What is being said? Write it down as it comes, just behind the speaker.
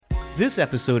This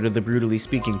episode of the Brutally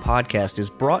Speaking podcast is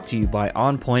brought to you by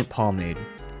On Point Pomade.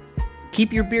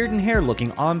 Keep your beard and hair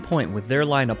looking on point with their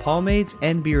line of pomades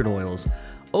and beard oils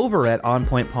over at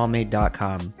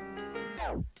onpointpomade.com.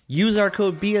 Use our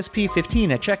code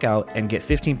BSP15 at checkout and get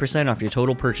 15% off your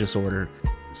total purchase order.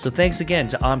 So thanks again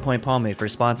to On Point Pomade for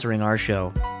sponsoring our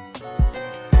show.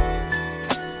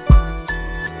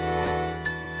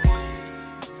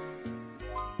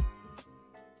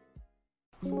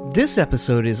 This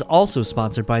episode is also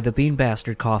sponsored by The Bean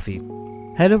Bastard Coffee.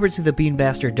 Head over to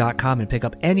thebeanbastard.com and pick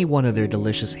up any one of their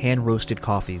delicious hand-roasted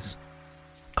coffees.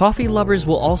 Coffee lovers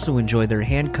will also enjoy their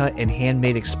hand-cut and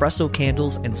handmade espresso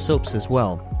candles and soaps as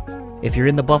well. If you're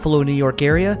in the Buffalo, New York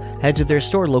area, head to their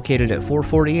store located at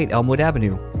 448 Elmwood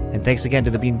Avenue. And thanks again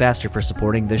to The Bean Bastard for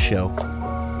supporting this show.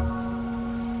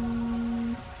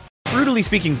 Brutally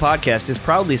Speaking podcast is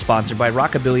proudly sponsored by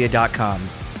Rockabilia.com.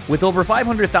 With over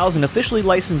 500,000 officially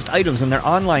licensed items in their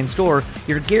online store,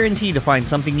 you're guaranteed to find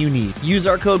something you need. Use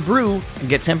our code BREW and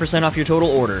get 10% off your total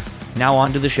order. Now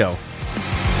on to the show.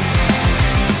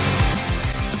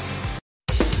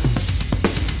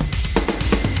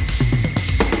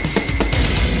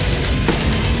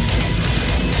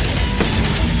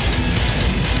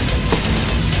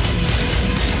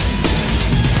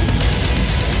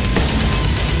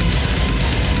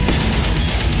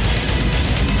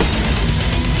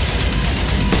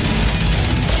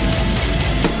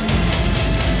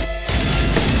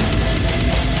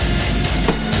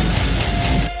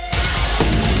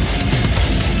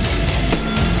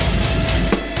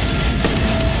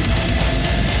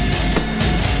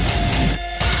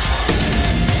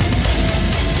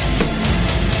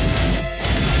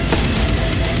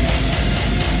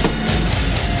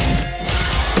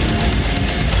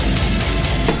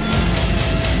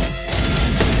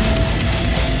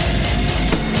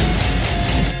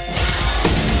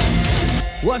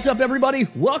 What's up, everybody?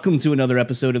 Welcome to another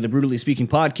episode of the Brutally Speaking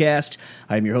podcast.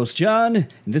 I'm your host, John, and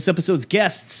this episode's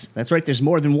guests, that's right, there's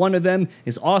more than one of them,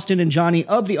 is Austin and Johnny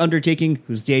of The Undertaking,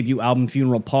 whose debut album,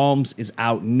 Funeral Palms, is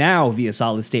out now via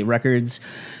Solid State Records.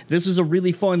 This was a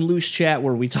really fun, loose chat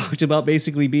where we talked about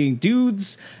basically being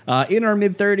dudes in our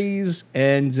mid-30s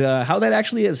and how that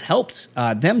actually has helped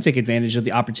them take advantage of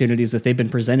the opportunities that they've been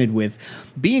presented with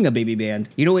being a baby band.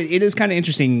 You know, it is kind of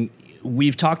interesting.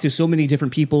 We've talked to so many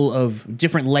different people of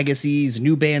different legacies,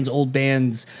 new bands, old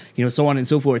bands, you know, so on and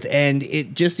so forth. And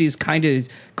it just is kind of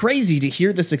crazy to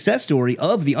hear the success story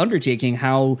of The Undertaking,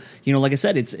 how, you know, like I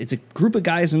said, it's a group of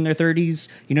guys in their 30s,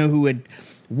 you know, who had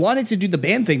wanted to do the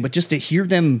band thing, but just to hear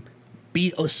them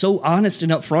be so honest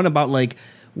and upfront about, like,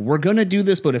 we're going to do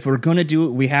this, but if we're going to do it,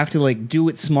 we have to, like, do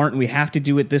it smart, and we have to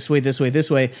do it this way, this way,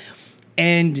 this way.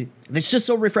 And it's just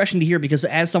so refreshing to hear, because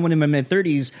as someone in my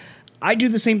mid-30s, I do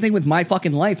the same thing with my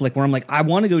fucking life, like where I'm like, I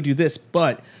want to go do this,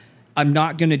 but I'm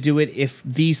not going to do it if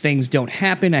these things don't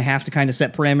happen. I have to kind of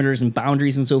set parameters and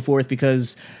boundaries and so forth,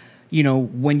 because, you know,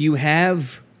 when you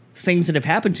have things that have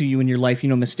happened to you in your life, you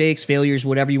know, mistakes, failures,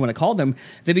 whatever you want to call them,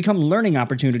 they become learning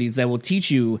opportunities that will teach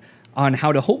you on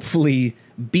how to hopefully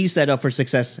be set up for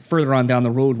success further on down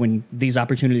the road when these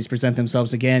opportunities present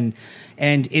themselves again.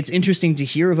 And it's interesting to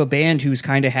hear of a band who's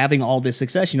kind of having all this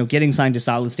success, you know, getting signed to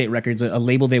Solid State Records, a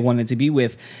label they wanted to be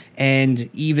with, and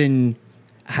even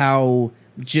how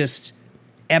just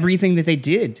everything that they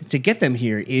did to get them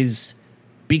here is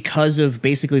because of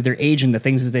basically their age and the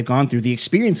things that they've gone through, the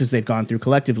experiences they've gone through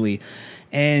collectively.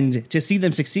 And to see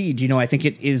them succeed, you know, I think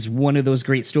it is one of those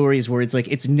great stories where it's like,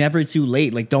 it's never too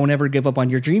late. Like, don't ever give up on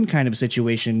your dream kind of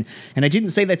situation. And I didn't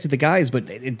say that to the guys, but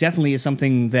it definitely is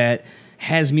something that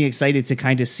has me excited to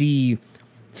kind of see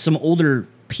some older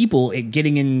people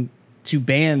getting into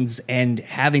bands and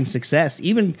having success,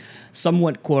 even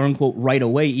somewhat quote unquote right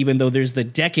away, even though there's the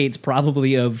decades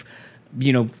probably of,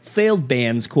 you know, failed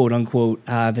bands, quote unquote,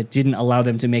 that didn't allow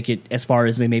them to make it as far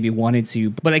as they maybe wanted to.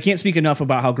 But I can't speak enough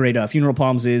about how great Funeral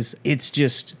Palms is.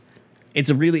 It's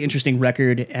a really interesting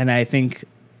record. And I think,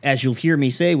 as you'll hear me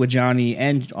say with Johnny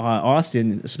and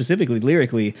Austin, specifically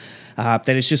lyrically, that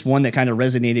it's just one that kind of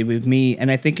resonated with me. And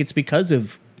I think it's because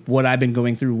of what I've been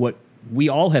going through, what we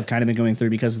all have kind of been going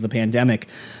through because of the pandemic.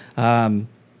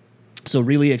 So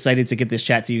really excited to get this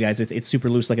chat to you guys. It's super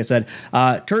loose, like I said.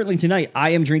 Currently tonight,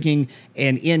 I am drinking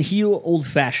an Anhio Old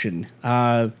Fashioned.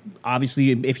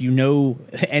 Obviously, if you know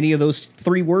any of those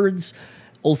three words,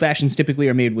 Old Fashions typically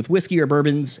are made with whiskey or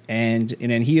bourbons, and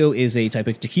an Anhio is a type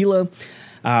of tequila.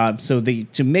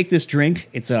 To make this drink,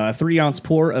 it's a 3-ounce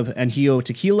pour of Anhio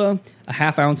tequila, a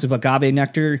half ounce of agave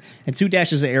nectar, and 2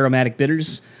 dashes of aromatic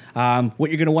bitters. What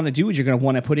you're going to want to do is you're going to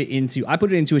want to I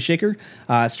put it into a shaker,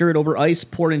 stir it over ice,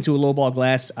 pour it into a lowball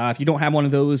glass. If you don't have one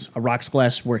of those, a rocks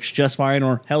glass works just fine,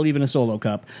 or hell, even a solo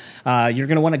cup. You're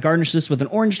going to want to garnish this with an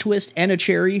orange twist and a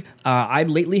cherry. I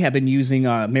lately have been using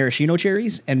maraschino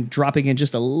cherries and dropping in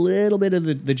just a little bit of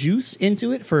the juice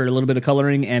into it for a little bit of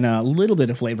coloring and a little bit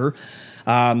of flavor.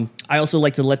 I also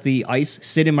like to let the ice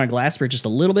sit in my glass for just a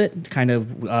little bit, to kind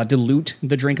of dilute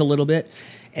the drink a little bit.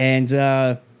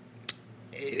 And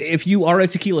if you are a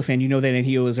tequila fan, you know that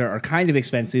Anjos are kind of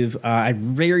expensive. I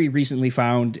very recently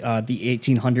found the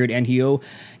 1800 Anjo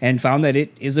and found that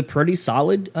it is a pretty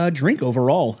solid drink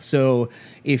overall. So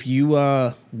if you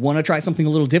want to try something a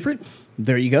little different,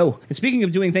 there you go. And speaking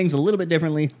of doing things a little bit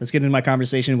differently, let's get into my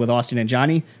conversation with Austin and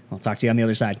Johnny. I'll talk to you on the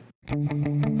other side.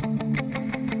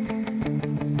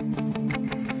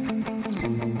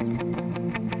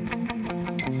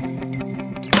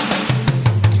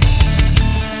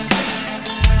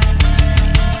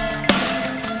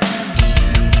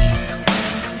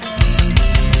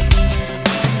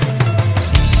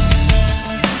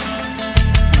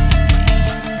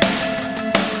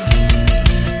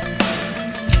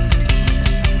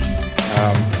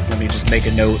 Make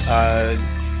a note.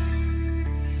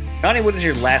 Johnny, what is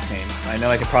your last name? I know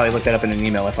I could probably look that up in an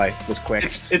email if I was quick.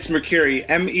 It's Mercuri.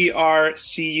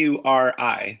 Mercuri.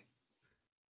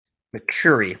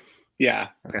 Mercuri. Yeah.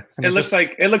 Okay. It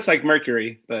looks like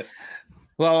Mercury, but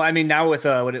well, I mean, now with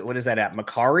what is that at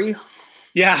Macari?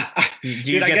 Yeah. Do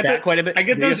you get that quite a bit? I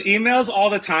get those emails all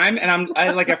the time, and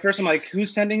at first I'm like,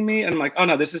 who's sending me? And I'm like, oh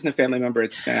no, this isn't a family member,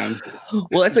 it's spam.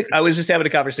 Well, it's like I was just having a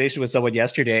conversation with someone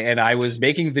yesterday, and I was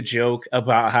making the joke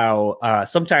about how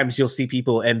sometimes you'll see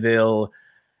people and they'll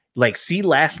like see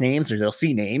last names or they'll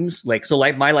see names. Like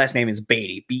my last name is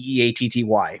Beatty,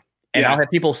 Beatty. And I'll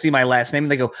have people see my last name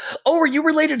and they go, oh, are you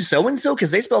related to so-and-so?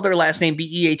 Because they spell their last name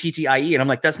Beattie. And I'm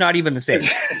like, that's not even the same.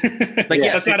 Like,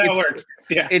 that's not how it works.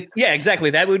 Yeah. Yeah,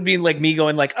 exactly. That would be like me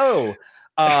going like, oh,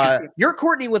 you're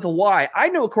Courtney with a Y. I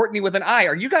know Courtney with an I.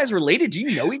 Are you guys related? Do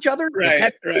you know each other? Right,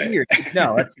 Like, that's weird.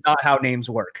 No, that's not how names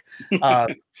work. All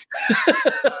of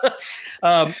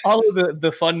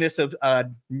the funness of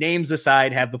names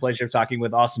aside, have the pleasure of talking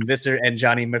with Austin Visser and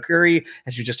Johnny Mercuri,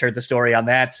 as you just heard the story on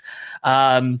that.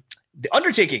 The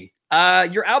Undertaking,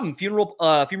 your album Funeral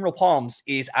Palms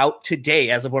is out today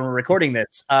as of when we're recording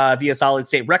this via Solid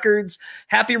State Records.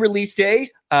 Happy release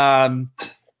day.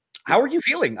 How are you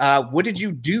feeling? What did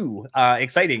you do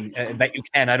exciting that you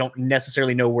can? I don't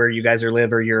necessarily know where you guys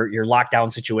live or your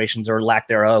lockdown situations or lack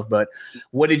thereof, but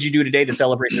what did you do today to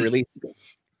celebrate the release?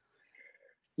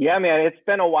 Yeah, man, it's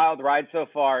been a wild ride so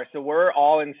far. So we're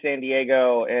all in San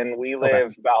Diego and we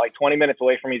live about like 20 minutes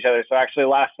away from each other. So actually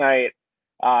last night,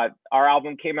 our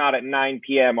album came out at 9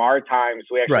 p.m. our time.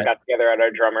 So we actually got together at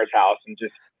our drummer's house and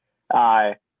just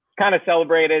kind of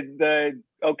celebrated the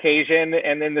occasion.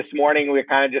 And then this morning, we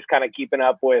were just keeping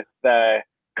up with the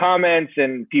comments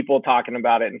and people talking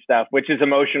about it and stuff, which is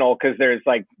emotional because there's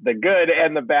like the good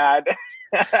and the bad.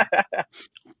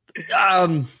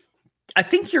 I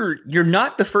think you're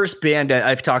not the first band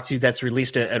I've talked to that's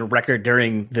released a record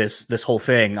during this whole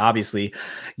thing. Obviously,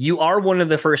 you are one of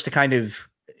the first to kind of,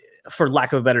 for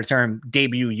lack of a better term,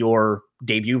 debut your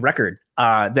debut record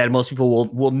that most people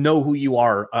will know who you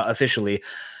are officially.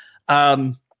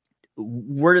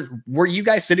 Were you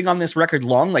guys sitting on this record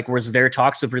long? Like, was there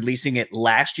talks of releasing it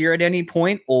last year at any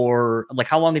point, or like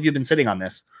how long have you been sitting on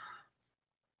this?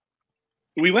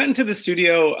 We went into the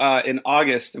studio in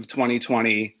August of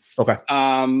 2020. Okay.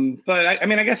 But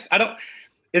I guess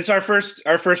it's our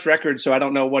first record, so I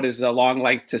don't know what is long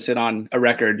like to sit on a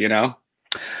record, you know?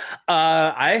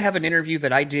 I have an interview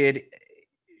that I did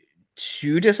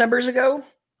 2 Decembers ago.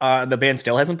 The band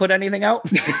still hasn't put anything out,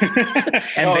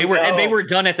 and they were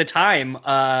done at the time.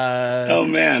 Oh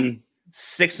man,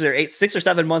 6 or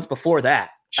 7 months before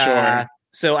that. Sure.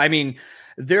 So I mean,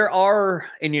 there are,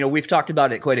 and we've talked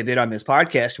about it quite a bit on this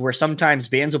podcast, where sometimes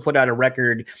bands will put out a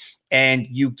record and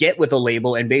you get with a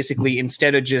label and basically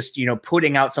instead of just,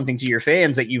 putting out something to your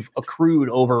fans that you've accrued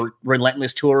over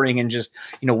relentless touring and just,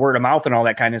 word of mouth and all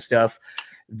that kind of stuff,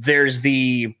 there's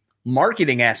the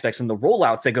marketing aspects and the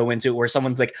rollouts that go into it where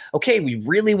someone's like, okay, we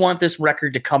really want this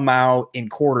record to come out in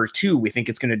Q2. We think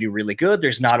it's going to do really good.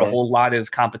 There's not a whole lot of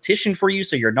competition for you,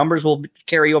 so your numbers will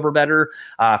carry over better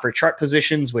for chart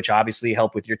positions, which obviously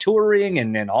help with your touring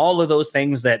and all of those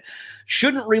things that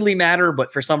shouldn't really matter,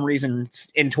 but for some reason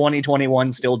in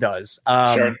 2021 still does.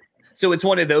 So it's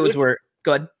one of those where,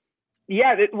 go ahead.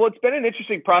 Yeah, it's been an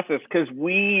interesting process because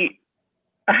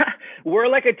we're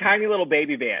like a tiny little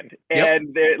baby band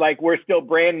and we're still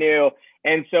brand new.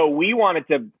 And so we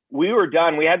were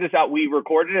done. We had this out. We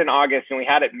recorded in August and we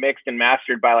had it mixed and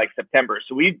mastered by like September.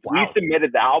 So we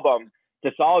submitted the album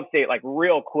to Solid State like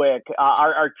real quick.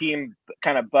 Our team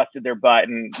kind of busted their butt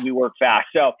and we worked fast.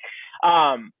 So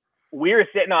we were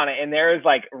sitting on it, and there's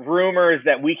like rumors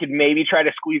that we could maybe try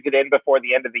to squeeze it in before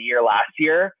the end of the year last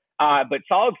year. But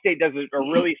Solid State does a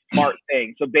really smart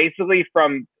thing. So basically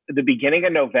from the beginning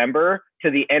of November to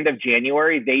the end of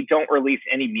January, they don't release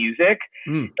any music.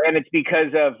 And it's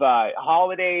because of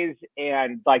holidays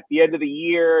and like the end of the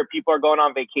year, people are going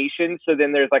on vacation. So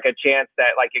then there's like a chance that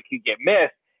like it could get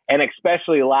missed. And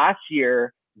especially last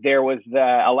year, there was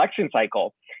the election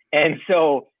cycle. And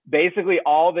so basically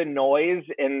all the noise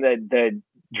and the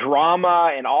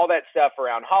drama and all that stuff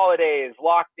around holidays,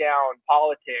 lockdown,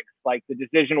 politics, like the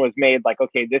decision was made like,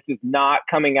 okay, this is not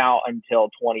coming out until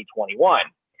 2021.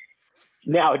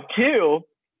 Now, two,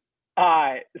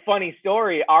 funny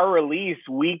story, our release,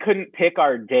 we couldn't pick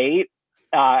our date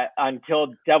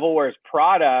until Devil Wears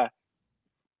Prada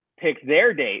picked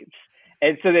their dates.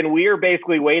 And so then we were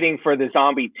basically waiting for the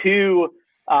Zombie 2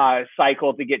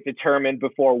 cycle to get determined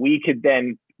before we could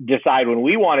then decide when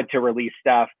we wanted to release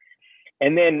stuff.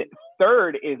 And then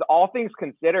third is, all things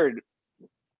considered,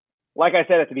 like I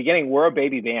said at the beginning, we're a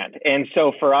baby band. And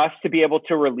so for us to be able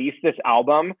to release this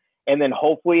album and then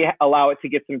hopefully allow it to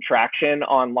get some traction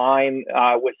online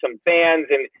with some fans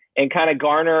and kind of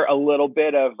garner a little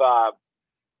bit of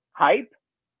hype,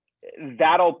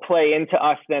 that'll play into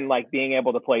us then like being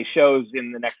able to play shows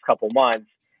in the next couple months.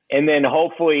 And then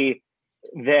hopefully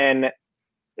then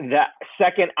that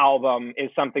second album is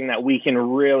something that we can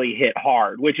really hit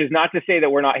hard, which is not to say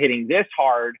that we're not hitting this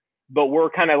hard, but we're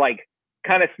kind of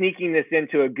sneaking this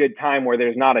into a good time where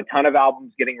there's not a ton of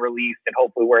albums getting released, and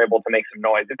hopefully we're able to make some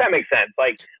noise, if that makes sense.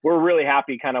 Like, we're really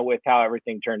happy kind of with how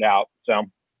everything turned out. So,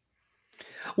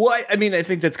 well, I mean, I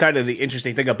think that's kind of the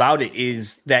interesting thing about it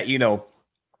is that, you know,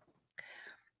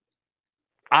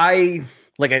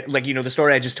 the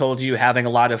story I just told you, having a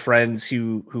lot of friends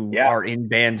who are in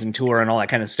bands and tour and all that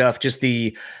kind of stuff, just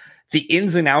the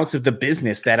ins and outs of the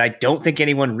business that I don't think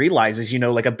anyone realizes. You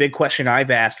know, like a big question I've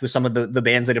asked with some of the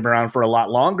bands that have been around for a lot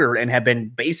longer and have been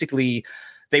basically,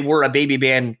 they were a baby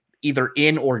band either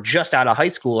in or just out of high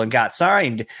school and got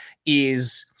signed,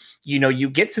 is, you know, you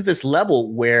get to this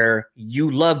level where you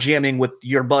love jamming with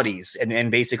your buddies and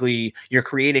basically you're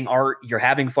creating art, you're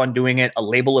having fun doing it. A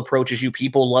label approaches you,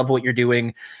 people love what you're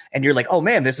doing. And you're like, oh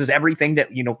man, this is everything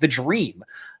that, you know, the dream.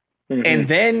 Mm-hmm. And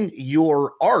then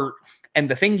your art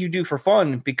and the thing you do for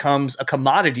fun becomes a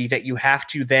commodity that you have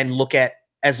to then look at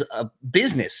as a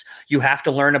business. You have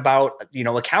to learn about, you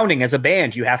know, accounting as a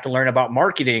band. You have to learn about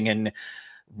marketing and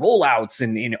rollouts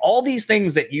and all these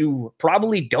things that you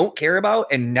probably don't care about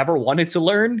and never wanted to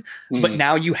learn, but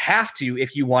now you have to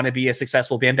if you want to be a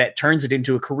successful band that turns it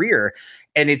into a career.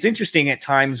 And it's interesting at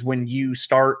times when you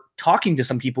start talking to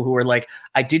some people who are like,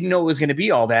 I didn't know it was going to be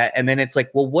all that. And then it's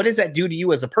like, well, what does that do to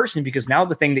you as a person? Because now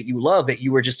the thing that you love that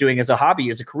you were just doing as a hobby,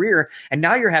 as a career, and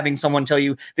now you're having someone tell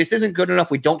you, this isn't good enough.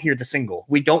 We don't hear the single.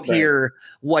 We don't hear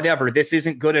whatever. This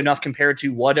isn't good enough compared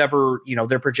to whatever, you know,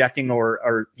 they're projecting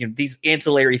or you know, these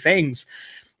ancillary things.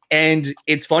 And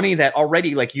it's funny that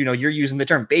already, like, you know, you're using the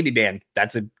term baby band.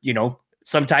 That's a, you know,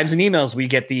 sometimes in emails we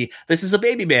get this is a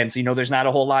baby band. So, you know, there's not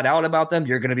a whole lot out about them.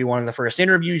 You're going to be one of the first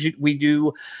interviews we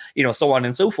do, you know, so on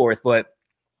and so forth. But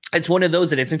it's one of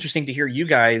those that it's interesting to hear you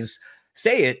guys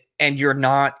say it and you're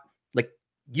not like,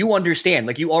 you understand,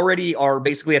 like you already are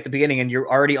basically at the beginning and you're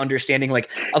already understanding,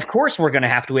 like, of course we're going to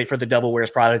have to wait for the Devil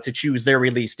Wears Prada to choose their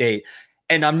release date.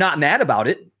 And I'm not mad about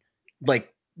it. Like,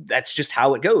 that's just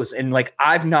how it goes. And like,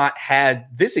 I've not had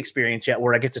this experience yet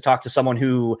where I get to talk to someone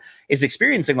who is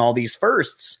experiencing all these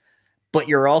firsts, but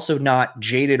you're also not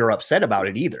jaded or upset about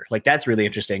it either. Like, that's really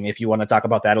interesting. If you want to talk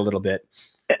about that a little bit.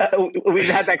 We've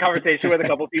had that conversation with a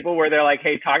couple of people where they're like,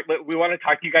 hey, we want to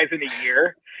talk to you guys in a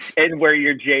year, and where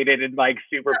you're jaded and like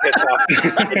super pissed off.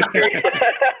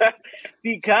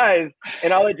 Because,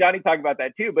 and I'll let Johnny talk about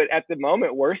that too, but at the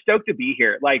moment we're stoked to be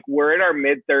here. Like, we're in our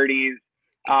mid 30s.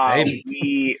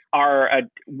 We are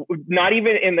not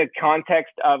even in the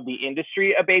context of the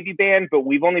industry a baby band, but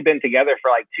we've only been together for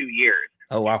like 2 years.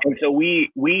 Oh wow! And so we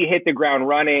hit the ground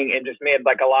running and just made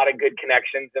like a lot of good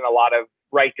connections and a lot of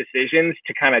right decisions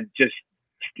to kind of just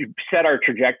set our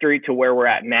trajectory to where we're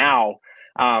at now.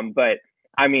 But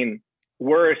I mean,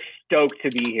 we're stoked to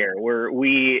be here.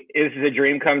 This is a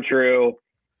dream come true.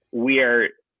 We are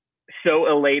so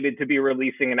elated to be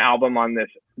releasing an album on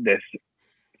this.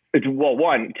 Well,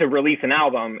 one, to release an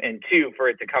album, and two, for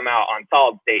it to come out on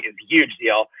Solid State is a huge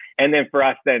deal. And then for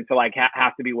us then to like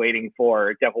have to be waiting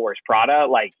for Devil Wears Prada,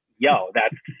 like, yo,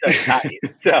 that's so tight.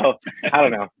 So I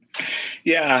don't know.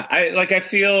 Yeah. I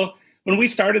feel when we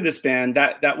started this band,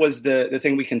 that was the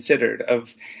thing we considered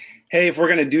of, hey, if we're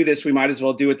going to do this, we might as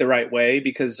well do it the right way,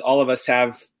 because all of us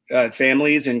have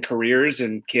families and careers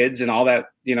and kids and all that,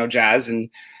 jazz. And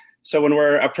so when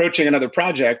we're approaching another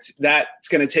project, that's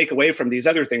going to take away from these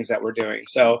other things that we're doing.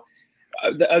 So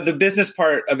the business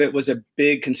part of it was a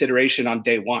big consideration on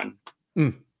day one.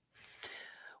 Mm.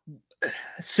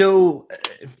 So,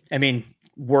 I mean,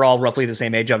 we're all roughly the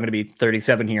same age. I'm going to be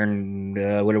 37 here in,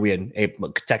 what are we in?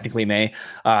 April, technically May.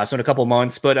 So in a couple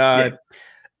months, but,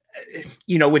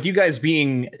 with you guys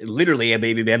being literally a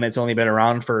baby band that's only been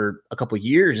around for a couple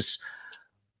years,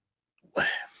 I'm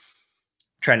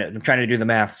trying to do the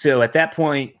math. So at that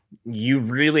point, you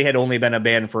really had only been a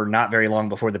band for not very long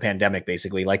before the pandemic,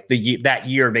 basically. Like that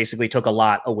year basically took a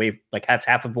lot away. Like that's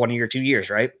half of 1 year, 2 years,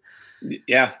 right?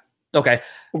 Yeah. Okay.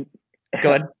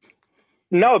 Go ahead.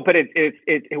 No, but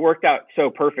it worked out so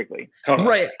perfectly. Totally.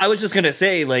 Right. I was just going to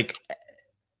say, like,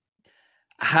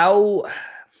 how,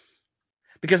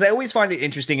 because I always find it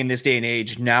interesting in this day and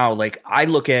age now, like I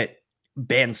look at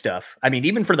band stuff. I mean,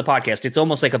 even for the podcast, it's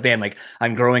almost like a band. Like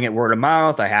I'm growing at word of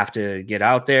mouth. I have to get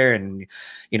out there, and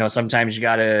sometimes you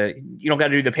don't gotta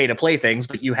do the pay to play things,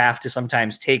 but you have to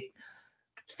sometimes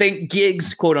think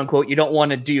gigs, quote unquote, you don't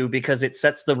want to do because it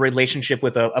sets the relationship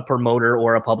with a promoter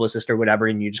or a publicist or whatever,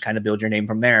 and you just kind of build your name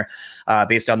from there,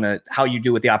 based on how you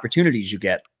do with the opportunities you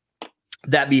get.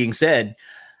 That being said,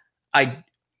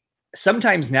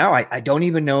 sometimes now I don't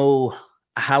even know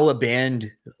how a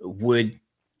band would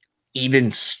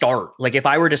even start. Like if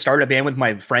I were to start a band with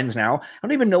my friends now, I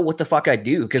don't even know what the fuck I'd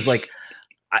do. Cause like,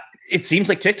 it seems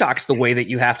like TikTok's the way that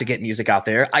you have to get music out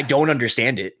there. I don't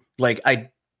understand it. Like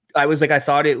I was like, I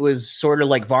thought it was sort of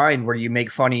like Vine where you make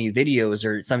funny videos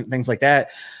or some things like that,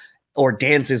 or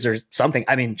dances or something.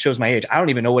 I mean, shows my age. I don't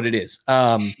even know what it is.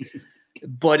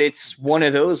 But it's one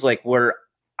of those like where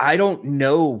I don't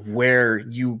know where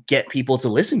you get people to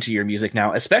listen to your music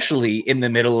now, especially in the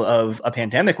middle of a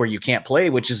pandemic where you can't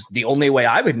play, which is the only way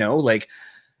I would know. Like,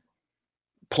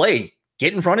 play,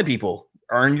 get in front of people,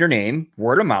 earn your name,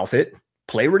 word of mouth it,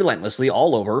 play relentlessly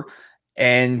all over.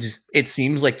 And it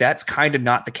seems like that's kind of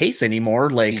not the case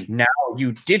anymore. Like now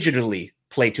you digitally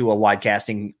play to a wide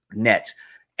casting net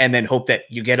and then hope that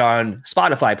you get on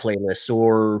Spotify playlists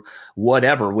or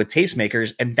whatever with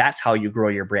tastemakers. And that's how you grow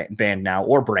your band now,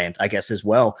 or brand, I guess, as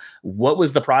well. What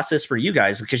was the process for you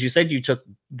guys? Because you said you took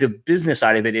the business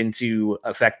side of it into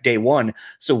effect day one.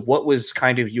 So what was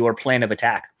kind of your plan of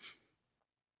attack?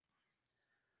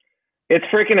 It's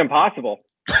freaking impossible.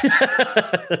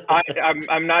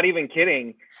 I'm not even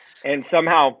kidding. And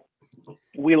somehow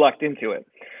we lucked into it.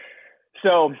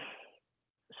 So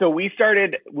we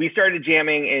started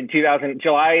jamming in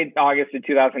July, August of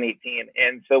 2018.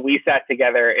 And so we sat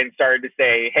together and started to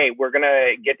say, hey, we're going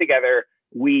to get together.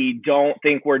 We don't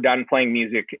think we're done playing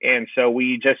music. And so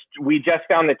we just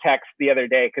found the text the other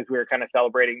day because we were kind of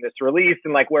celebrating this release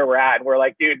and like where we're at. And we're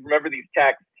like, dude, remember these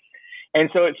texts? And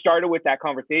so it started with that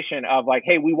conversation of like,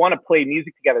 hey, we want to play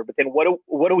music together, but then what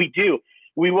do we do?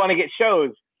 We want to get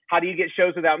shows. How do you get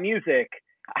shows without music?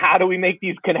 How do we make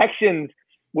these connections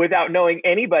without knowing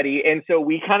anybody? And so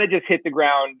we kind of just hit the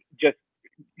ground, just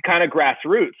kind of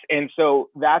grassroots. And so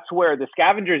that's where the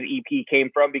Scavengers EP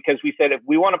came from, because we said, if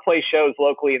we want to play shows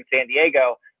locally in San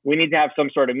Diego, we need to have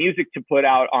some sort of music to put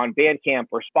out on Bandcamp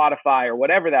or Spotify or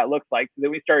whatever that looks like. So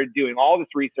then we started doing all this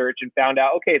research and found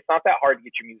out, okay, it's not that hard to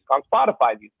get your music on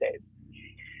Spotify these days.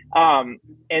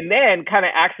 And then kind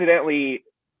of accidentally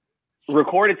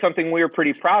recorded something we were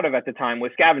pretty proud of at the time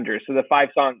with Scavengers. So the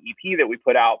 5-song EP that we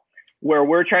put out, where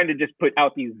we're trying to just put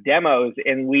out these demos,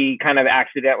 and we kind of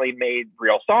accidentally made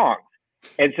real songs.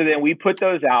 And so then we put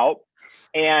those out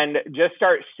and just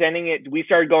start sending it. We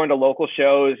started going to local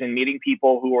shows and meeting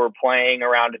people who were playing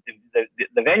around at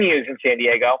the venues in San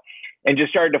Diego, and just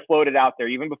started to float it out there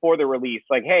even before the release.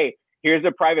 Like, hey, here's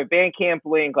a private Bandcamp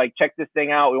link. Like, check this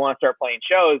thing out. We want to start playing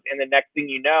shows. And the next thing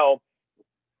you know,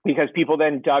 because people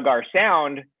then dug our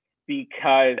sound,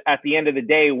 because at the end of the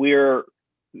day,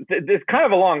 it's kind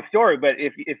of a long story, but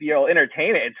if you'll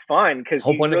entertain it, it's fun, because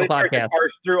you really start to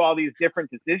parse through all these different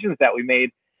decisions that we made,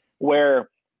 where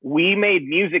we made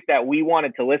music that we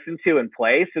wanted to listen to and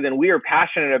play. So then we are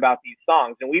passionate about these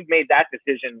songs, and we've made that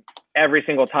decision every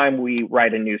single time we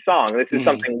write a new song. This is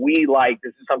something we like.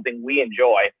 This is something we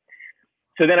enjoy.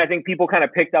 So then I think people kind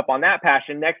of picked up on that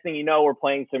passion. Next thing you know, we're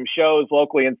playing some shows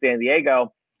locally in San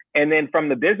Diego. And then from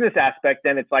the business aspect,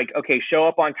 then it's like, okay, show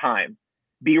up on time,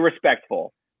 be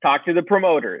respectful, talk to the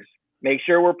promoters, make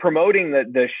sure we're promoting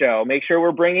the show, make sure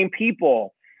we're bringing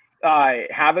people,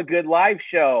 have a good live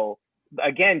show,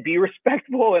 again, be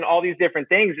respectful and all these different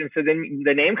things. And so then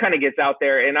the name kind of gets out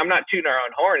there, and I'm not tooting our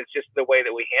own horn. It's just the way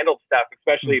that we handle stuff,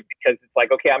 especially because it's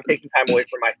like, okay, I'm taking time away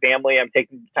from my family. I'm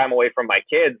taking time away from my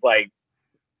kids. Like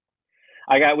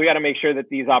we got to make sure that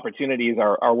these opportunities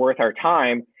are worth our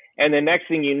time. And the next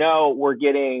thing you know, we're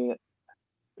getting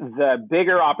the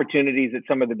bigger opportunities at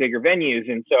some of the bigger venues.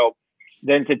 And so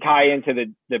then to tie into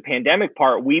the pandemic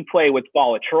part, we play with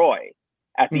Fall of Troy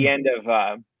at the end of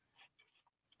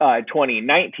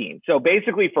 2019. So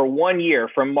basically for 1 year,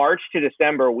 from March to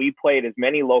December, we played as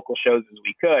many local shows as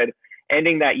we could,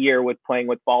 ending that year with playing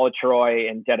with Fall of Troy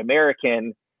and Dead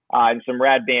American and some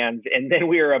rad bands. And then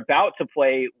we were about to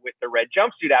play with the Red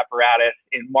Jumpsuit Apparatus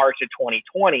in March of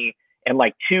 2020. And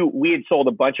we had sold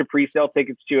a bunch of pre-sale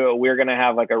tickets to it. We were going to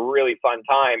have like a really fun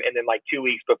time. And then 2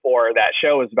 weeks before that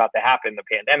show was about to happen, the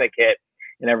pandemic hit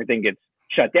and everything gets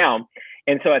shut down.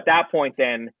 And so at that point,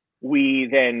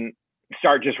 we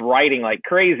start just writing like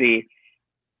crazy.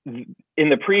 In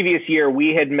the previous year,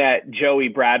 we had met Joey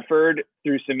Bradford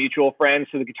through some mutual friends.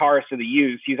 So the guitarist of the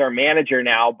Used, he's our manager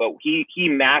now, but he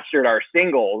mastered our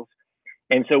singles.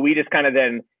 And so we just kind of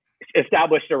then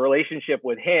established a relationship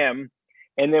with him.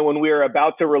 And then when we were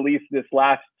about to release this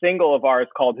last single of ours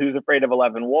called Who's Afraid of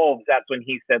 11 Wolves, that's when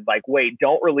he said wait,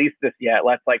 don't release this yet.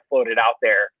 Let's float it out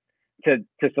there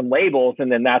to some labels.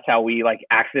 And then that's how we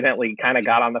accidentally kind of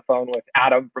got on the phone with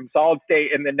Adam from Solid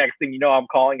State. And the next thing you know, I'm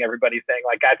calling everybody saying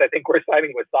guys, I think we're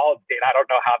signing with Solid State. I don't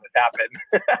know how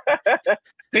this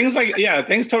happened.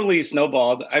 Things totally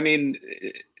snowballed. I mean,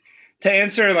 to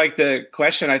answer the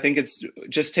question, I think it's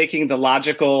just taking the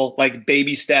logical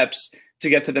baby steps to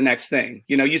get to the next thing.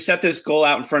 You set this goal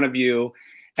out in front of you,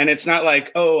 and it's not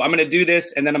oh, I'm going to do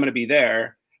this and then I'm going to be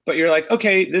there. But you're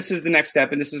okay, this is the next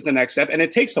step and this is the next step. And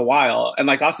it takes a while. And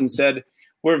like Austin said,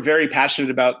 we're very passionate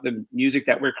about the music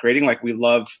that we're creating. I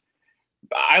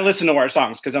listen to our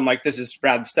songs because I'm this is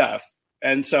rad stuff.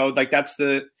 And so that's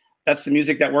the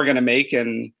music that we're going to make.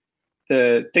 And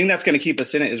the thing that's going to keep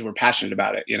us in it is we're passionate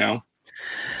about it,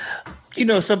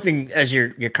 Something as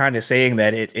you're kind of saying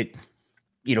that it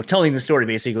telling the story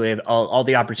basically of all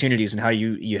the opportunities and how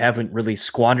you haven't really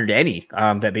squandered any,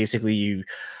 that basically you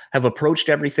have approached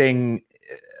everything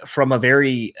from a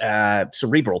very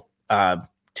cerebral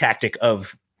tactic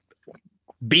of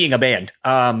being a band.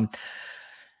 How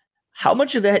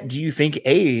much of that do you think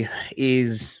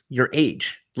is your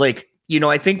age?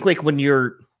 I think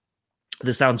when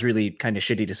this sounds really kind of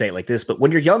shitty to say it like this, but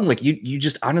when you're young, you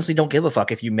just honestly don't give a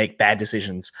fuck if you make bad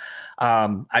decisions.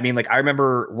 I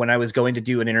remember when I was going to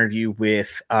do an interview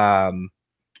with Michael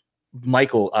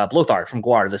Blothar from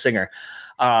Guar, the singer.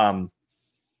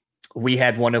 We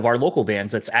had one of our local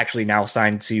bands that's actually now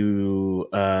signed to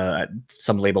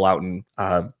some label out in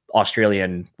Australia,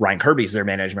 and Ryan Kirby's their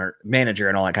manager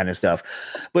and all that kind of stuff.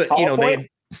 But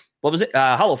what was it?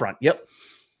 Hollowfront. Yep.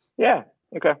 Yeah.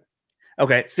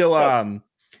 Okay. So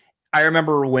I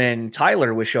remember when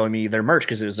Tyler was showing me their merch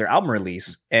because it was their album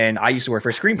release, and I used to work for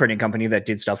a screen printing company that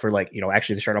did stuff for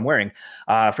actually the shirt I'm wearing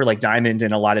for Diamond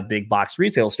and a lot of big box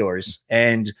retail stores.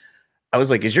 And I was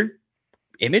like, is your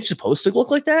image supposed to look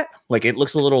like that? It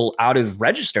looks a little out of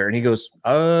register. And he goes,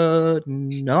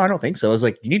 no, I don't think so. I was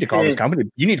like, you need to call this company.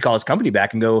 You need to call this company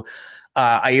back and go,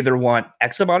 I either want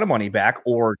X amount of money back,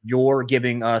 or you're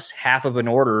giving us half of an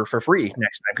order for free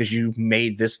next time because you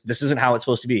made this. This isn't how it's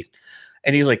supposed to be.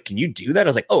 And he's like, can you do that? I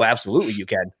was like, oh, absolutely, you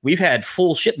can. We've had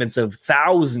full shipments of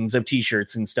thousands of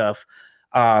T-shirts and stuff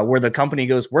where the company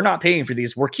goes, we're not paying for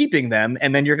these. We're keeping them.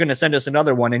 And then you're going to send us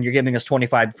another one and you're giving us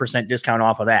 25% discount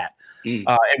off of that. And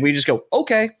we just go,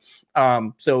 okay.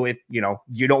 So if,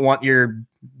 you don't want your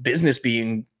business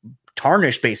being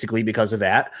tarnished basically because of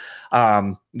that,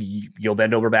 you'll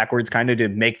bend over backwards kind of to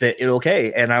make it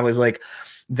okay. And I was like,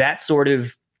 that's sort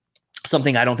of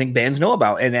something I don't think bands know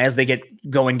about. And as they get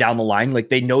going down the line,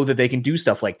 they know that they can do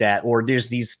stuff like that, or there's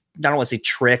these, I don't want to say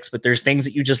tricks, but there's things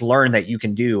that you just learn that you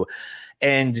can do.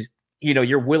 And,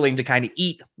 you're willing to kind of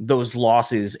eat those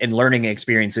losses and learning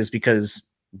experiences because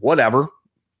whatever,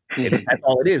 that's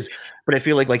all it is. But I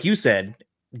feel like you said,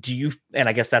 and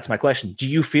I guess that's my question, do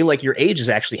you feel like your age has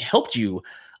actually helped you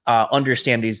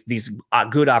understand these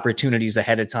good opportunities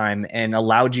ahead of time and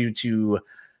allowed you to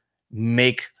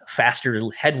make faster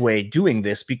headway doing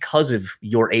this because of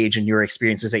your age and your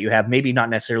experiences that you have, maybe not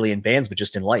necessarily in bands, but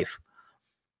just in life?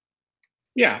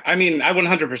 Yeah. I mean, I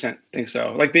 100% think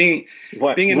so. Being in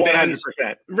 100%. Bands,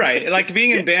 right.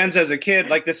 Being in bands as a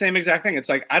kid, the same exact thing. It's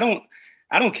I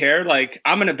don't care.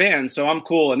 I'm in a band, so I'm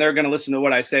cool. And they're going to listen to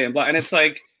what I say and blah. And it's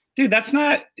dude, that's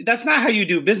not how you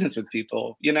do business with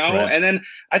people, Right. And then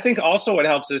I think also what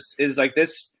helps us is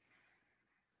this,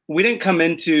 we didn't come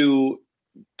into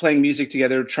playing music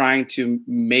together, trying to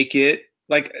make it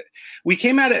like we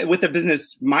came at it with a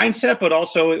business mindset, but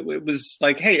also it was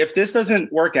like, hey, if this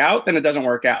doesn't work out, then it doesn't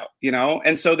work out,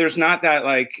 And so there's not that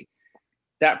like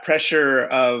that pressure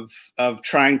of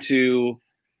trying to,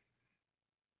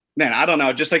 man, I don't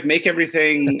know, just like make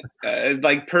everything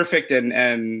like perfect.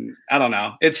 And I don't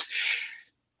know.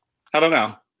 I don't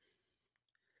know.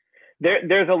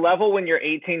 There's a level when you're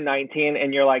 18, 19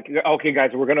 and you're like, okay,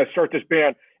 guys, we're going to start this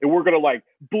band and we're going to like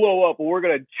blow up and we're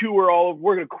going to tour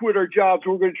we're going to quit our jobs.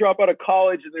 We're going to drop out of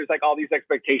college. And there's like all these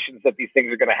expectations that these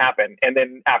things are going to happen. And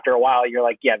then after a while, you're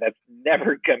like, yeah, that's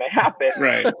never going to happen.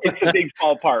 Right. It's things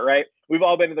fall apart, right? We've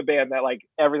all been in the band that like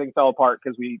everything fell apart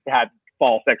because we had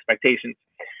false expectations.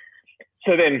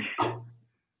 So then,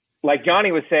 like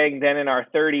Johnny was saying, then in our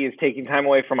 30s, taking time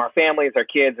away from our families, our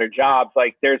kids, our jobs,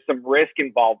 like there's some risk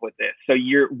involved with this. So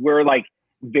we're like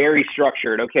very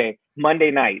structured. Okay,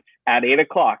 Monday nights at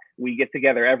 8:00, we get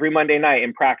together every Monday night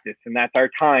and practice. And that's our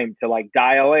time to like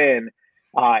dial in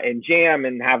and jam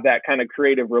and have that kind of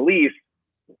creative release.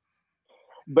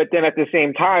 But then at the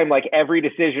same time, like every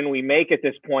decision we make at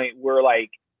this point, we're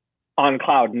like on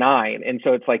cloud 9. And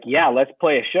so it's like, yeah, let's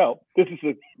play a show. This is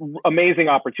an amazing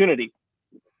opportunity.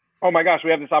 Oh my gosh, we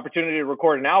have this opportunity to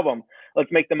record an album.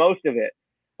 Let's make the most of it.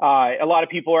 A lot of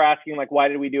people are asking, like, why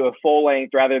did we do a full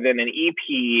length rather than an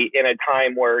EP in a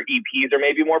time where EPs are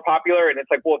maybe more popular? And it's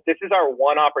like, well, if this is our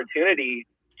one opportunity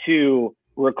to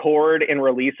record and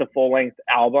release a full length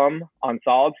album on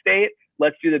Solid State,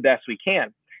 let's do the best we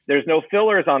can. There's no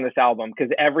fillers on this album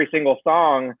because every single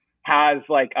song has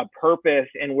like a purpose.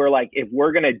 And we're like, if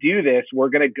we're going to do this, we're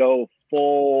going to go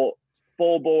full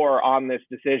bore on this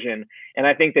decision. And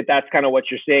I think that that's kind of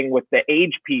what you're saying with the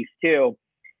age piece too.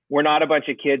 We're not a bunch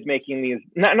of kids making these,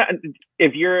 not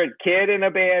if you're a kid in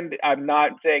a band, I'm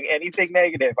not saying anything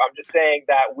negative. I'm just saying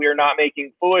that we're not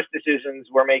making foolish decisions.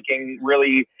 We're making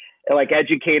really like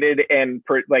educated and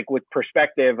with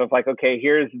perspective of like, okay,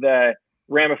 here's the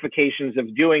ramifications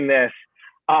of doing this.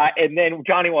 And then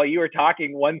Johnny, while you were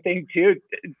talking, one thing too,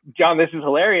 John, this is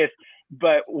hilarious,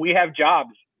 but we have jobs.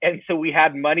 And so we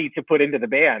had money to put into the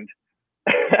band.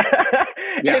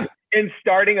 Yeah. And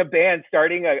starting a band,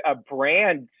 starting a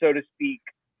brand, so to speak,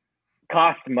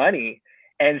 cost money.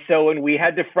 And so when we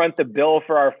had to front the bill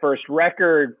for our first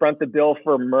record, front the bill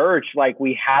for merch, like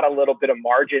we had a little bit of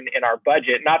margin in our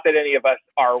budget. Not that any of us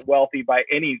are wealthy by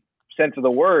any sense of the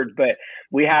word, but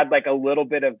we had like a little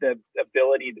bit of the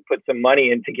ability to put some money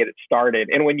in to get it started.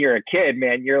 And when you're a kid,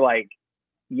 man, you're like,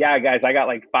 yeah, guys, I got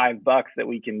like $5 that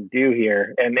we can do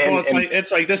here. And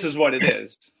it's like, this is what it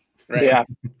is. Right. Yeah.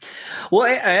 Well,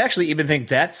 I actually even think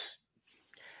that's,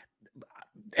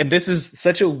 and this is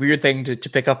such a weird thing to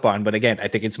pick up on, but again, I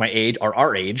think it's my age or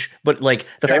our age, but like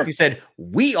the fact you said,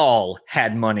 we all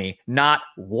had money, not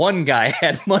one guy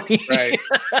had money. Right.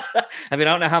 I mean,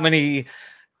 I don't know how many,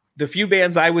 the few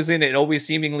bands I was in, it always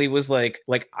seemingly was like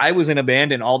I was in a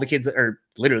band and all the kids are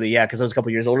literally, yeah, because I was a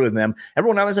couple years older than them.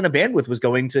 Everyone I was in a band with was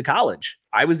going to college.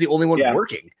 I was the only one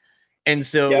working. And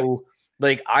so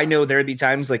like, I know there'd be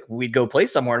times like we'd go play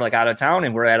somewhere like out of town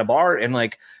and we're at a bar and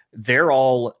like, they're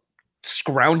all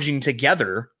scrounging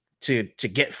together to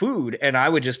get food. And I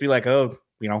would just be like, oh,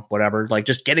 whatever, like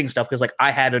just getting stuff. Cause like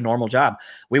I had a normal job.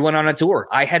 We went on a tour.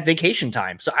 I had vacation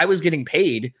time. So I was getting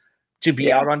paid to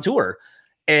be out on tour.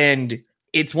 And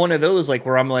it's one of those like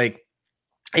where I'm like,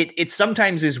 it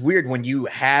sometimes is weird when you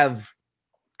have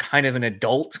kind of an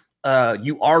adult,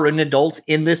 you are an adult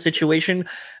in this situation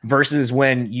versus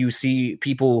when you see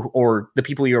people or the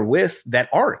people you're with that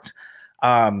aren't.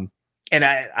 And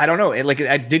I don't know,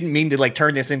 I didn't mean to like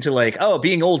turn this into like, oh,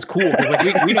 being old's cool.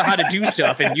 Like we know how to do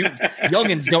stuff and you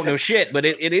youngins don't know shit, but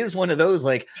it is one of those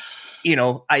like,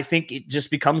 I think it just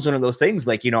becomes one of those things.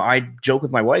 Like, I joke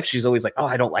with my wife. She's always like, oh,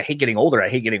 I hate getting older. I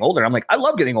hate getting older. I'm like, I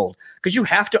love getting old because you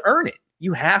have to earn it.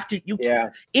 You have to,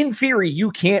 in theory,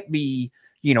 you can't be,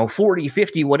 40,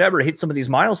 50, whatever, hit some of these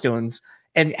milestones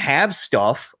and have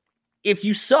stuff if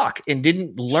you suck and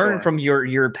didn't learn from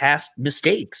your past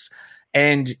mistakes.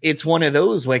 And it's one of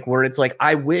those like where it's like,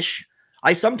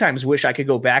 I sometimes wish I could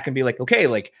go back and be like, okay,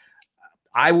 like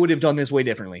I would have done this way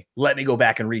differently. Let me go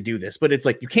back and redo this. But it's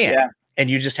like, you can't. Yeah. And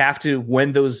you just have to,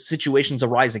 when those situations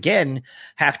arise again,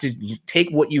 have to take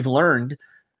what you've learned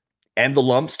and the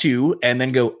lumps too, and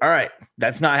then go, all right,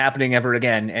 that's not happening ever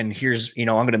again. And here's, I'm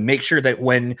going to make sure that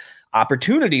when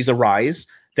opportunities arise,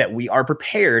 that we are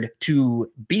prepared to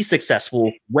be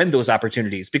successful when those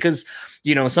opportunities, because,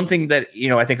 something that,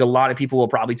 I think a lot of people will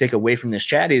probably take away from this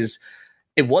chat is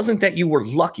it wasn't that you were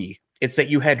lucky. It's that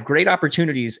you had great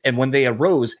opportunities, and when they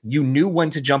arose, you knew when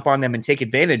to jump on them and take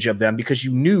advantage of them because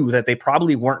you knew that they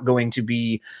probably weren't going to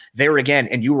be there again,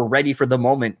 and you were ready for the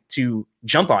moment to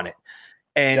jump on it.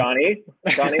 And Johnny,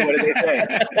 what did they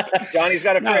say? Johnny's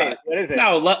got a phrase. What is it?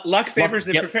 No, luck favors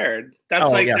the prepared.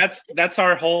 That's that's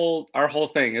our whole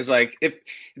thing is like, if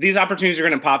these opportunities are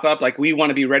going to pop up, like we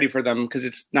want to be ready for them because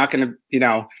it's not going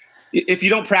to, if you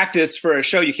don't practice for a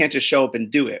show, you can't just show up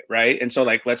and do it, right? And so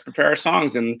like, let's prepare our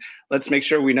songs and let's make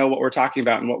sure we know what we're talking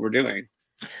about and what we're doing.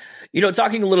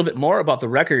 Talking a little bit more about the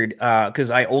record, because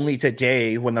I only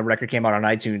today, when the record came out on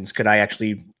iTunes, could I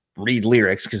actually read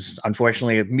lyrics, because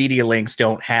unfortunately media links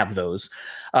don't have those.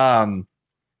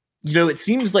 It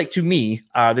seems like to me,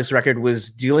 this record was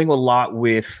dealing a lot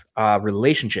with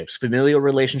relationships, familial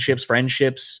relationships,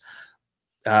 friendships,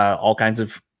 all kinds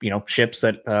of, ships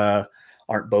that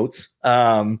aren't boats.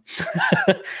 That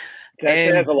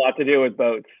has a lot to do with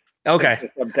boats. Okay.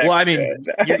 Well, I mean,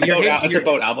 it's a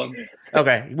boat album.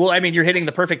 Okay. Well, I mean, you're hitting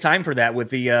the perfect time for that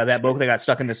with the that boat that got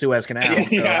stuck in the Suez Canal.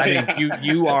 So,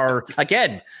 you are,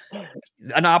 again,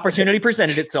 an opportunity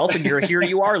presented itself, and here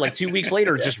you are like 2 weeks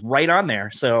later, just right on there.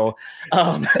 So,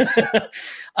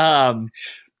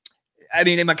 I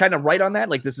mean, am I kind of right on that?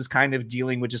 Like, this is kind of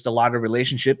dealing with just a lot of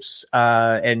relationships,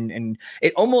 and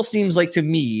it almost seems like to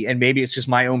me, and maybe it's just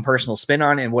my own personal spin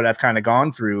on it and what I've kind of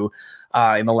gone through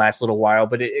in the last little while,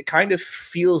 but it kind of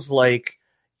feels like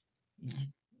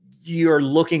you're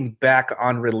looking back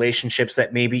on relationships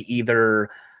that maybe either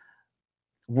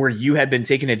where you had been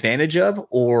taken advantage of,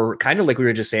 or kind of like we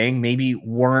were just saying, maybe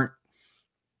weren't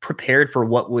prepared for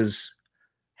what was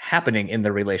happening in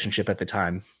the relationship at the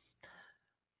time.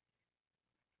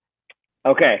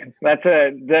 Okay,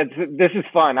 this is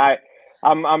fun.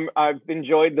 I've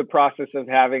enjoyed the process of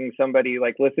having somebody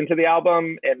like listen to the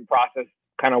album and process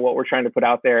kind of what we're trying to put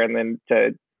out there, and then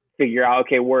to figure out,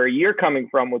 okay, where you're coming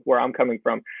from with where I'm coming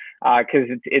from, because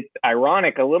it's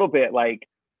ironic a little bit. Like,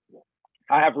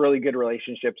 I have really good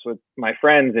relationships with my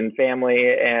friends and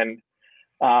family, and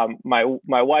my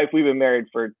wife. We've been married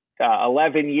for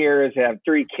 11 years, have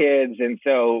 3 kids, and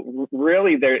so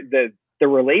really the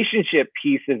relationship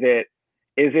piece of it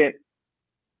isn't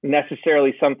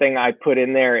necessarily something I put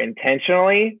in there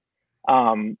intentionally,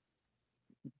 but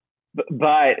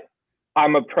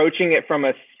I'm approaching it from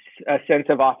a sense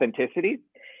of authenticity.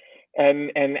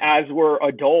 And as we're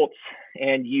adults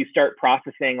and you start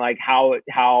processing like how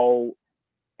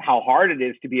hard it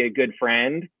is to be a good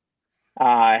friend,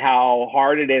 how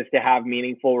hard it is to have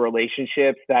meaningful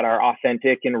relationships that are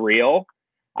authentic and real,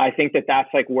 I think that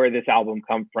that's like where this album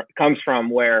comes from,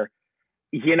 where,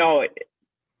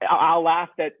 I'll laugh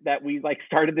that we like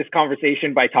started this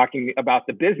conversation by talking about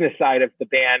the business side of the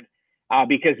band,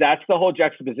 because that's the whole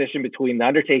juxtaposition between The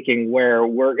Undertaking, where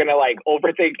we're going to like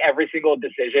overthink every single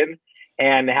decision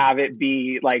and have it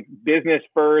be like business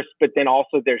first, but then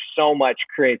also there's so much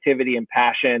creativity and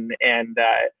passion and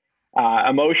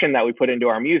emotion that we put into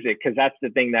our music, because that's the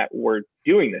thing that we're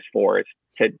doing this for, is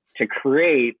to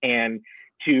create and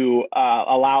to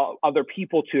allow other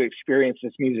people to experience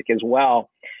this music as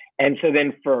well. And so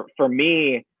then for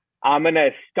me, I'm going to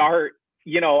start,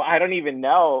 I don't even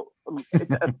know,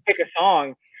 pick a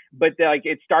song, but like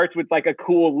it starts with like a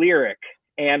cool lyric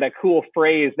and a cool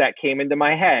phrase that came into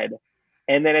my head.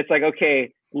 And then it's like,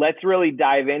 okay, let's really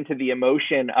dive into the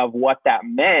emotion of what that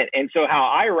meant. And so how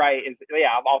I write is,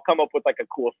 I'll come up with like a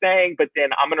cool saying, but then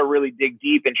I'm going to really dig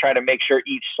deep and try to make sure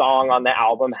each song on the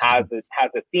album has a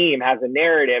theme, has a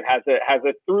narrative, has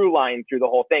a through line through the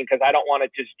whole thing. Cause I don't want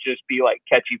to just be like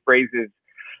catchy phrases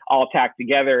all tacked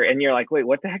together. And you're like, wait,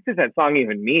 what the heck does that song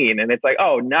even mean? And it's like,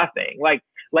 oh, nothing. Like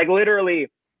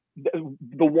literally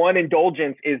the one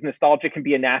Indulgence is Nostalgia Can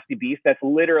Be a Nasty Beast. That's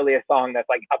literally a song that's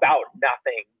like about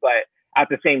nothing, but at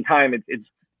the same time,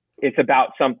 it's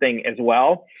about something as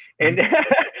well. And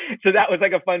so that was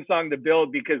like a fun song to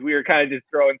build, because we were kind of just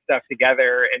throwing stuff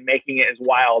together and making it as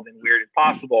wild and weird as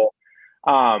possible.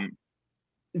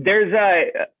 There's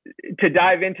to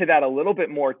dive into that a little bit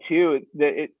more too,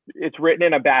 that it's written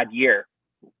in a bad year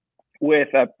with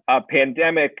a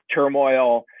pandemic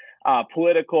turmoil,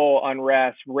 political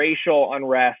unrest, racial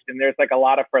unrest. And there's like a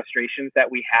lot of frustrations that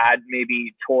we had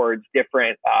maybe towards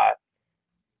different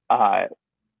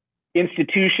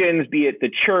institutions, be it the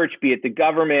church, be it the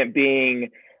government, being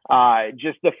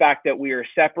just the fact that we are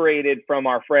separated from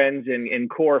our friends and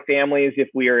core families if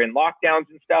we are in lockdowns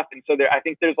and stuff. And so I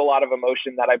think there's a lot of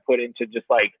emotion that I put into just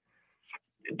like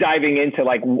diving into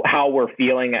like how we're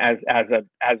feeling as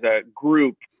a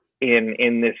group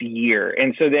in this year.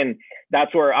 And so then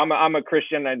that's where I'm a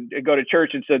Christian. I go to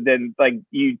church. And so then like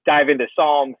you dive into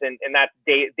Psalms and that's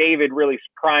David really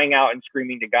crying out and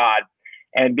screaming to God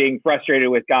and being frustrated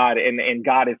with God. And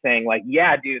God is saying like,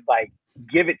 yeah, dude, like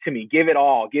give it to me, give it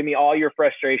all, give me all your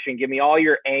frustration, give me all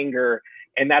your anger.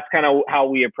 And that's kind of how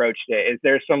we approached it. Is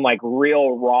there's some like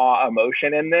real raw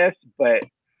emotion in this, but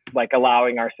like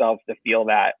allowing ourselves to feel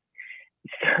that.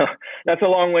 So that's a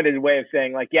long-winded way of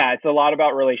saying like, yeah, it's a lot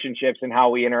about relationships and how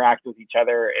we interact with each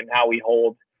other and how we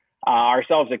hold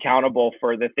ourselves accountable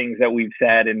for the things that we've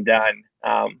said and done.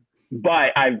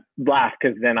 But I laugh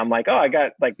because then I'm like, oh, I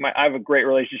have a great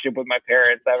relationship with my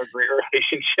parents. I have a great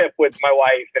relationship with my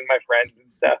wife and my friends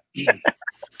and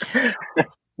stuff.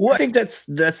 Well, I think that's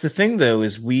the thing though,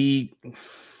 is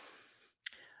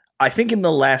I think in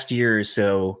the last year or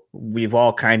so, we've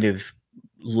all kind of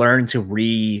learned to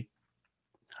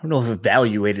I don't know if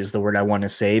evaluate is the word I want to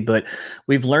say, but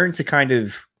we've learned to kind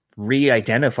of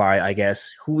re-identify, I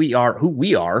guess, who we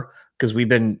are, because we've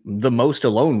been the most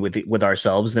alone with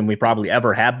ourselves than we probably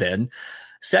ever have been.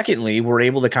 Secondly, we're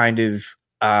able to kind of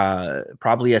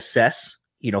probably assess,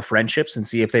 friendships and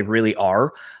see if they really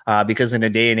are, because in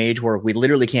a day and age where we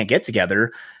literally can't get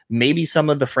together, maybe some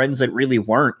of the friends that really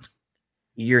weren't,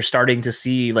 you're starting to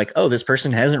see like, oh, this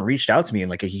person hasn't reached out to me in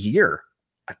like a year.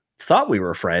 I thought we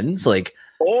were friends. Like,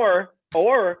 or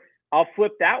I'll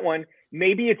flip that one.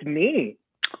 Maybe it's me.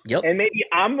 Yep. And maybe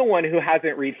I'm the one who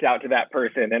hasn't reached out to that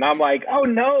person. And I'm like, oh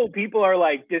no, people are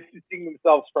like distancing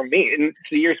themselves from me. And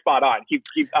so you're spot on. Keep.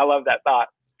 I love that thought.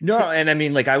 No, and I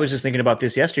mean, like, I was just thinking about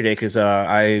this yesterday because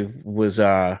I was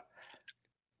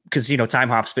because Time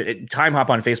Hop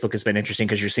on Facebook has been interesting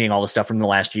because you're seeing all the stuff from the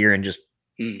last year and just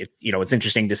it's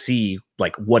interesting to see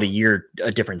like what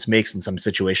a difference makes in some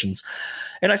situations.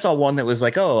 And I saw one that was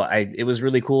like, it was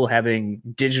really cool having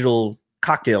digital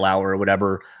cocktail hour or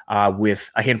whatever with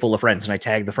a handful of friends, and I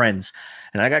tagged the friends,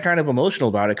 and I got kind of emotional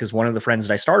about it because one of the friends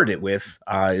that I started it with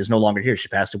is no longer here. She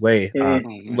passed away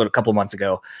a couple of months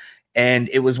ago. And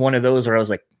it was one of those where I was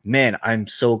like, man, I'm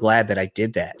so glad that I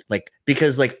did that. Like,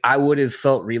 because like I would have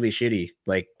felt really shitty,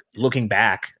 like looking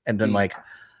back and been like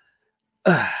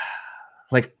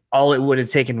all it would have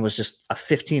taken was just a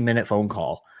 15-minute phone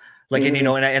call. Like,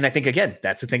 and I think, again,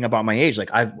 that's the thing about my age. Like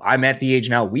I'm at the age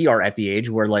now, we are at the age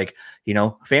where like,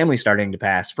 family's starting to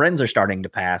pass, friends are starting to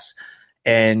pass.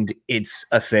 And it's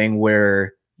a thing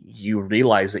where you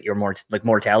realize that your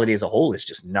mortality as a whole is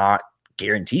just not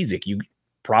guaranteed. Like you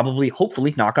probably,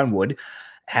 hopefully, knock on wood,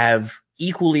 have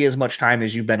equally as much time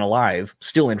as you've been alive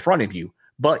still in front of you,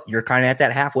 but you're kind of at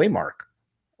that halfway mark,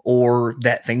 or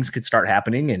that things could start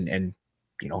happening and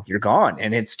you're gone.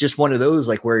 And it's just one of those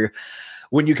like where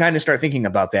when you kind of start thinking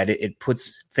about that, it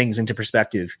puts things into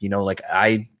perspective. Like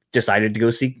I decided to go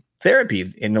seek therapy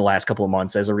in the last couple of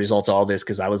months as a result of all this,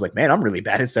 because I was like, man, I'm really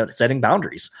bad at setting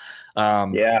boundaries.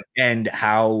 And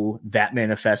how that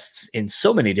manifests in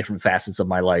so many different facets of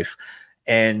my life.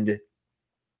 And,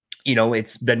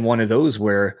 it's been one of those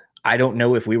where I don't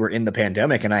know if we were in the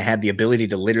pandemic and I had the ability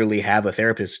to literally have a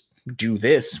therapist do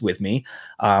this with me,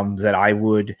 that I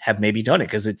would have maybe done it.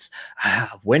 Because it's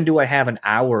when do I have an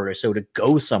hour or so to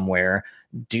go somewhere,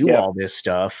 do all this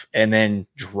stuff, and then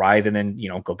drive and then,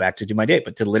 go back to do my day.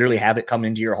 But to literally have it come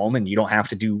into your home and you don't have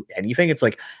to do anything, it's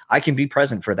like I can be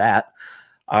present for that.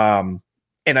 And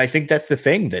I think that's the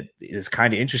thing that is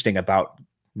kind of interesting about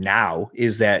now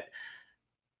is that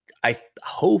I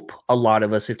hope a lot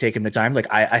of us have taken the time.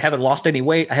 Like I haven't lost any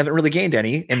weight. I haven't really gained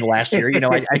any in the last year.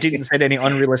 I didn't set any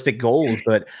unrealistic goals,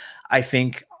 but I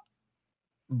think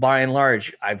by and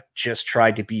large, I've just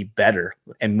tried to be better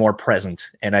and more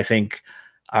present. And I think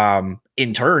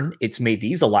in turn, it's made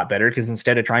these a lot better because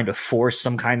instead of trying to force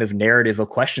some kind of narrative of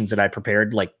questions that I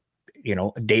prepared, like,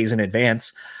 days in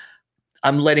advance,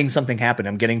 I'm letting something happen.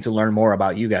 I'm getting to learn more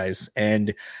about you guys.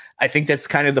 And I think that's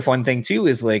kind of the fun thing too,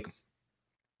 is like,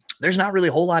 there's not really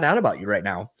a whole lot out about you right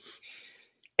now.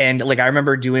 And like, I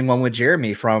remember doing one with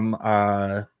Jeremy from,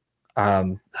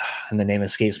 and the name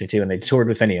escapes me too. And they toured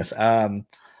with Phineas.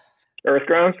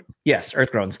 Earthgrounds? Yes.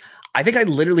 Earthgrounds. I think I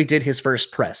literally did his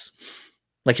first press,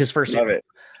 like his first. Love it.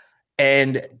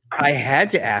 And I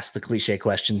had to ask the cliche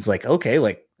questions. Like, okay,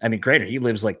 like, I mean, granted, he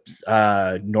lives like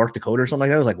North Dakota or something like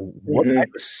that. I was like, what type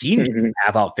of scene do you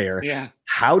have out there? Yeah.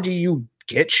 How do you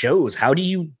get shows? How do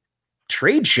you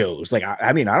trade shows? Like,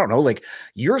 I mean, I don't know, like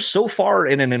you're so far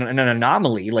in an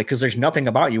anomaly, like, cause there's nothing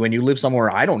about you and you live somewhere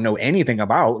I don't know anything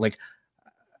about, like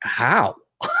how?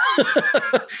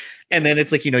 And then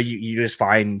it's like, you just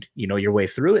find, your way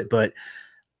through it. But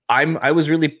I was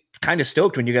really kind of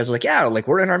stoked when you guys were like, yeah, like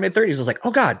we're in our mid-30s. I was like,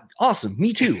 oh God, awesome.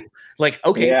 Me too. Like,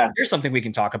 okay, here's something we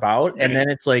can talk about. And then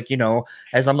it's like, you know,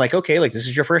 as I'm like, okay, like this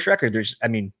is your first record.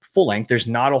 Full length, there's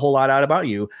not a whole lot out about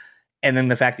you. And then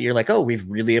the fact that you're like, oh, we've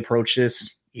really approached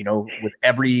this, you know, with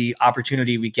every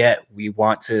opportunity we get, we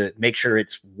want to make sure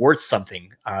it's worth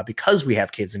something because we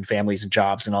have kids and families and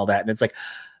jobs and all that. And it's like,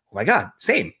 oh my God,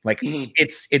 same. Like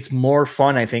it's more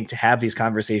fun, I think, to have these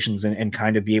conversations and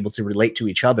kind of be able to relate to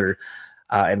each other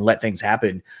and let things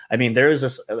happen. I mean,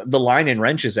 the line in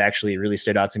Wrenches actually really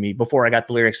stood out to me. Before I got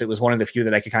the lyrics, it was one of the few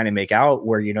that I could kind of make out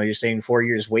where, you know, you're saying 4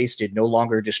 years wasted, no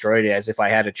longer destroyed, as if I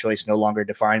had a choice, no longer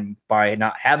defined by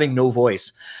not having no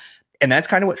voice. And that's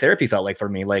kind of what therapy felt like for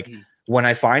me. Like when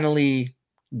I finally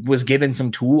was given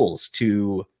some tools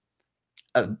to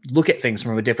look at things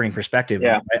from a different perspective.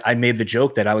 Yeah. I made the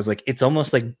joke that I was like, it's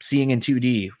almost like seeing in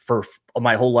 2D for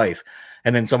my whole life.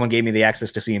 And then someone gave me the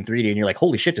access to see in 3D and you're like,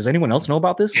 holy shit, does anyone else know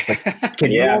about this? Like,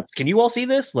 can you all see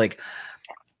this? Like,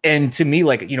 and to me,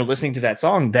 like, you know, listening to that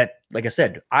song that, like I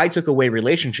said, I took away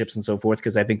relationships and so forth,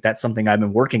 because I think that's something I've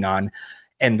been working on.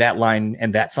 And that line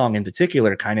and that song in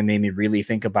particular kind of made me really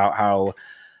think about how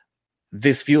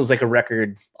this feels like a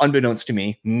record, unbeknownst to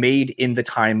me, made in the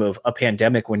time of a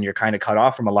pandemic when you're kind of cut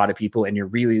off from a lot of people and you're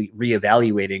really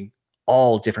reevaluating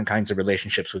all different kinds of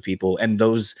relationships with people. And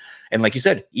those, and like you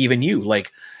said, even you,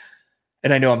 like,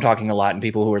 and I know I'm talking a lot and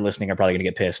people who are listening are probably going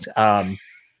to get pissed.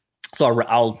 So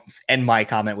I'll end my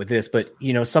comment with this, but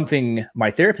you know, something my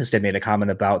therapist had made a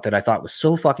comment about that I thought was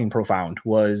so fucking profound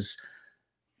was,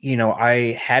 you know,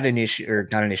 I had an issue, or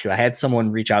not an issue. I had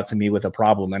someone reach out to me with a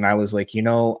problem. And I was like, you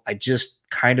know, I just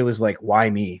kind of was like, why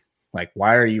me? Like,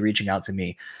 why are you reaching out to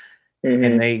me? Mm-hmm.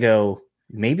 And they go,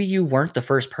 maybe you weren't the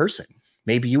first person.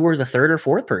 Maybe you were the third or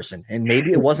fourth person. And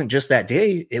maybe it wasn't just that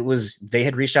day. It was, they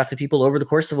had reached out to people over the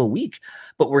course of a week,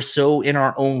 but we're so in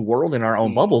our own world, in our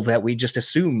own bubble, that we just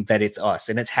assume that it's us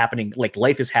and it's happening. Like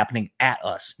life is happening at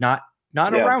us, not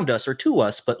around us or to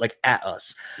us, but like at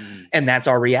us. Mm. And that's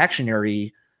our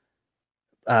reactionary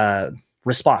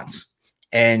response.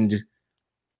 And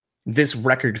this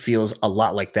record feels a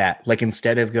lot like that. Like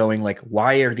instead of going like,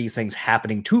 why are these things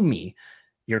happening to me?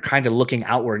 You're kind of looking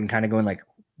outward and kind of going like,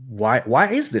 why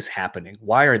is this happening?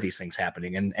 Why are these things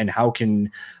happening? And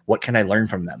what can I learn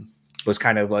from them? Was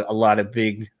kind of a lot of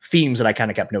big themes that I kind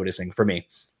of kept noticing for me.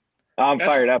 I'm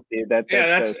fired up, dude.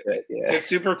 It's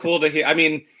super cool to hear. I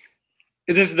mean,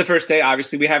 this is the first day,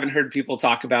 obviously we haven't heard people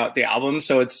talk about the album.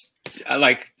 So it's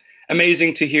like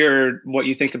amazing to hear what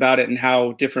you think about it and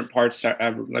how different parts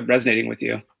are resonating with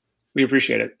you. We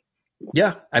appreciate it.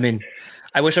 Yeah. I mean,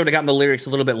 I wish I would have gotten the lyrics a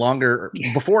little bit longer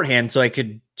beforehand so I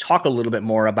could talk a little bit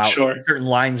more about certain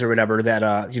lines or whatever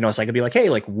that, you know, so I could be like, hey,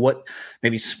 like what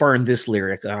maybe spurned this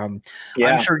lyric. I'm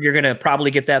sure you're going to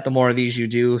probably get that the more of these you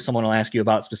do. Someone will ask you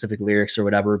about specific lyrics or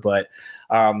whatever. But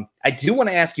I do want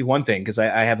to ask you one thing, because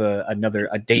I have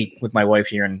a date with my wife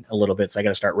here in a little bit. So I got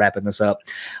to start wrapping this up.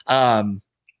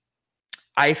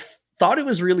 I thought it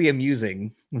was really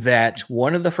amusing that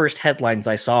one of the first headlines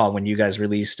I saw when you guys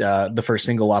released the first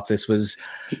single off this was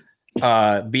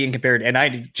being compared.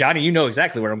 And Johnny, you know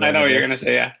exactly where I'm going. I know what you're going to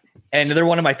say, yeah. And they're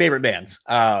one of my favorite bands.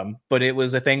 But it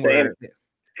was a thing where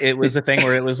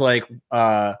it was like,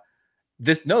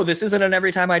 this isn't an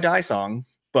Every Time I Die song,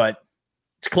 but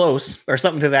it's close or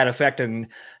something to that effect. And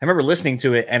I remember listening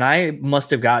to it and I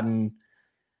must have gotten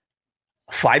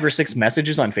 5 or 6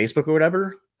 messages on Facebook or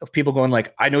whatever of people going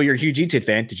like, I know you're a huge E-Tit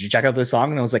fan. Did you check out this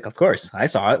song? And I was like, of course I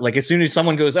saw it. Like as soon as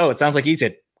someone goes, oh, it sounds like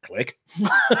E-Tit, click.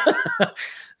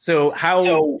 So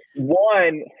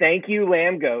one, thank you,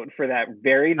 Lamb Goat, for that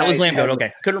very nice. That was Lamb Goat.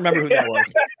 Okay. Couldn't remember who that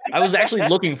was. I was actually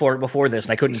looking for it before this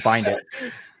and I couldn't find it.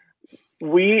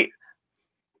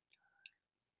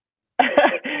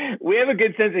 We have a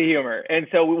good sense of humor. And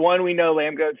so we know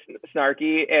Lamb Goat's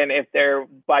snarky, and if they're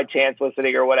by chance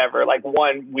listening or whatever, like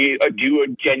we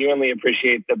do genuinely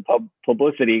appreciate the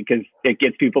publicity because it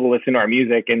gets people to listen to our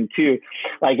music. And 2,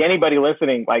 like anybody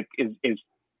listening, like is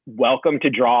welcome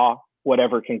to draw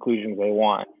whatever conclusions they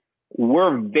want.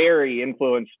 We're very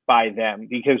influenced by them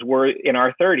because we're in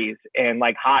our 30s, and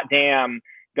like Hot Damn,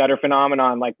 Gutter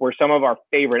Phenomenon, like were some of our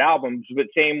favorite albums, but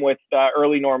same with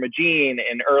early Norma Jean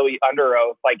and early Under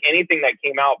Oath, like anything that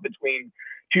came out between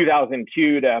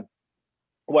 2002 to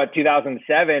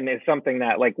 2007 is something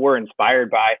that like we're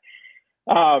inspired by.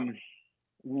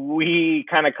 We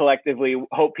kind of collectively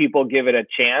hope people give it a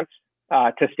chance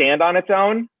to stand on its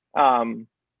own. And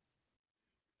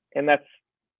that's,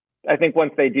 I think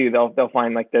once they do, they'll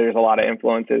find like there's a lot of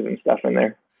influences and stuff in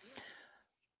there.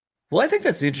 Well, I think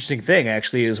that's the interesting thing,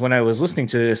 actually, is when I was listening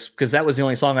to this, because that was the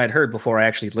only song I'd heard before I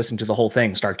actually listened to the whole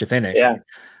thing, start to finish. Yeah.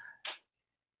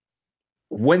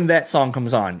 when that song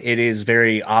comes on, it is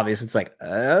very obvious. It's like,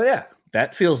 oh yeah,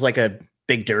 that feels like a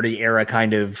Big Dirty era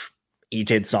kind of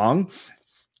E-Tid song.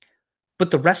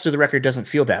 But the rest of the record doesn't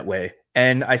feel that way.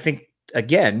 And I think,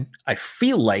 again, I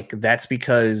feel like that's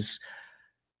because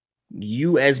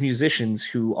you as musicians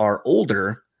who are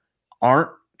older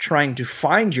aren't trying to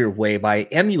find your way by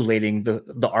emulating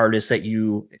the artists that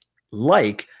you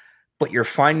like, but you're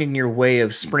finding your way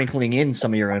of sprinkling in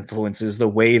some of your influences the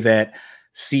way that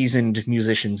seasoned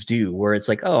musicians do, where it's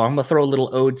like, oh, I'm gonna throw a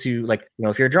little ode to, like,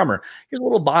 if you're a drummer, here's a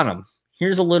little Bonham,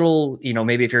 here's a little,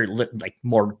 maybe if you're like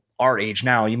more our age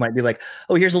now, you might be like,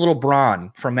 oh, here's a little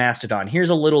Braun from Mastodon, here's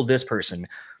a little this person.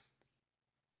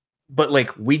 But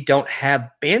like, we don't have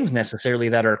bands necessarily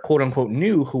that are quote unquote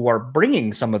new who are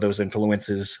bringing some of those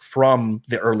influences from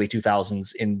the early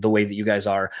 2000s in the way that you guys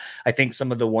are. I think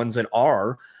some of the ones that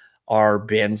are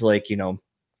bands like,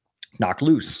 Knocked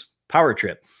Loose, Power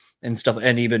Trip and stuff.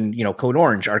 And even, Code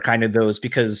Orange are kind of those,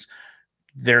 because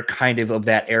they're kind of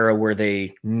that era where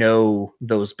they know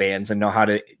those bands and know how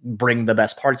to bring the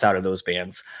best parts out of those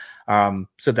bands.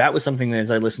 So that was something that,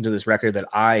 as I listened to this record, that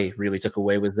I really took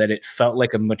away, was that it felt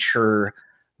like a mature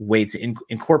way to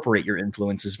incorporate your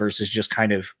influences versus just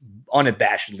kind of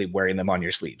unabashedly wearing them on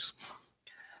your sleeves.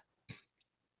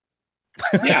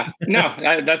 Yeah, no,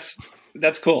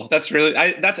 that's cool. That's really,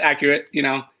 that's accurate.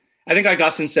 I think, like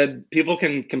Austin said, people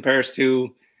can compare us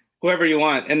to whoever you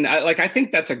want. And I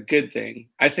think that's a good thing.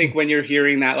 I think when you're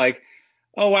hearing that, like,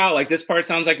 oh, wow, like this part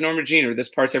sounds like Norma Jean, or this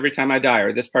part's Every Time I Die,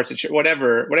 or this part's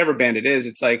whatever band it is.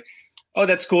 It's like, oh,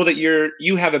 that's cool that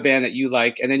you have a band that you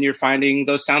like, and then you're finding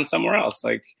those sounds somewhere else.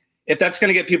 Like, if that's going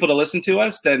to get people to listen to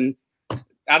us, then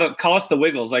call us the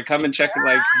Wiggles. Like, come and check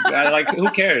it. Like, who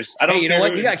cares? I don't. Hey, you know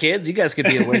what? You got kids. You guys could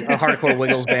be a hardcore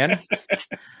Wiggles band.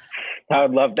 I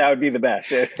would love. That would be the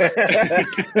best.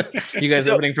 You guys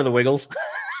opening for the Wiggles?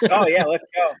 Oh yeah, let's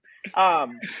go.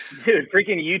 Dude,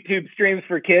 freaking YouTube streams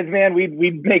for kids, man.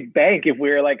 We'd make bank if we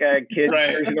were like a kid's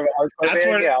version of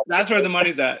hardcore. That's where the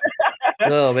money's at.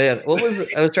 Oh man, what was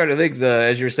I was trying to think,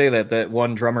 as you were saying that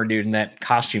one drummer dude in that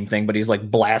costume thing, but he's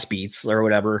like Blast Beats or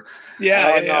whatever.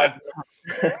 Yeah.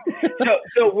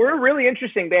 So we're a really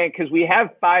interesting band because we have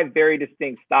 5 very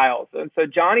distinct styles. And so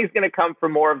Johnny's going to come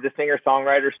from more of the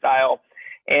singer-songwriter style.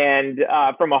 And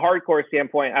from a hardcore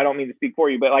standpoint, I don't mean to speak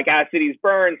for you, but like As Cities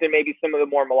Burns and maybe some of the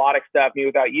more melodic stuff, Me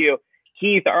Without You,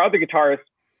 Keith, our other guitarist,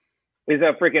 is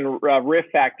a freaking riff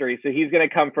factory. So he's going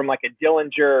to come from like a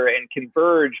Dillinger and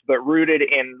Converge, but rooted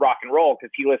in rock and roll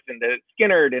because he listened to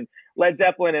Skynyrd and Led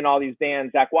Zeppelin and all these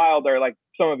bands. Zakk Wylde are like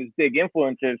some of his big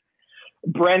influences.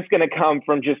 Brent's going to come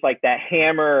from just like that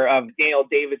hammer of Daniel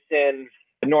Davidson,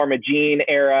 Norma Jean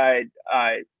era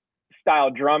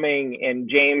style drumming, and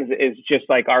James is just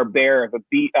like our bear of a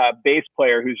bass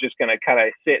player who's just going to kind of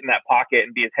sit in that pocket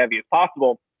and be as heavy as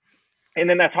possible. And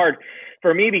then that's hard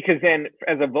for me because then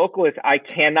as a vocalist, I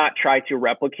cannot try to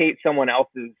replicate someone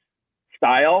else's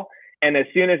style. And as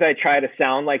soon as I try to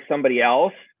sound like somebody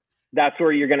else, that's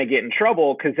where you're going to get in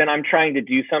trouble, because then I'm trying to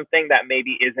do something that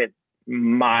maybe isn't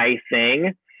my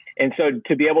thing. And so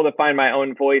to be able to find my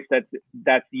own voice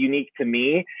that's unique to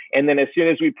me, and then as soon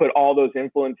as we put all those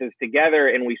influences together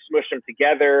and we smush them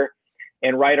together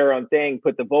and write our own thing,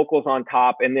 put the vocals on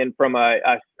top, and then from a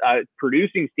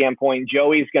producing standpoint,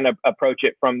 Joey's going to approach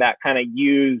it from that kind of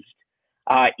used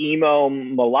emo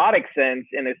melodic sense.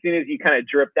 And as soon as you kind of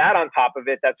drip that on top of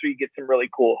it, that's where you get some really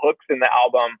cool hooks in the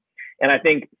album. And I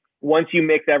think once you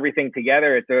mix everything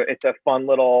together, it's a fun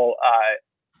little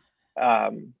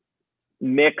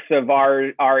mix of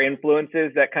our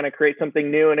influences that kind of create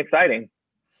something new and exciting.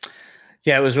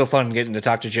 Yeah, it was real fun getting to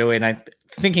talk to Joey, and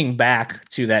thinking back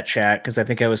to that chat, because I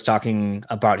think I was talking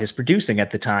about his producing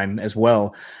at the time as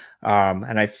well.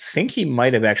 And I think he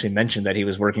might have actually mentioned that he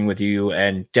was working with you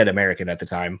and Dead American at the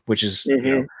time, which is,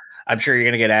 I'm sure you're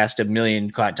going to get asked a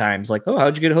million times, like, oh,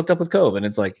 how'd you get hooked up with Cove? And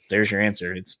it's like, there's your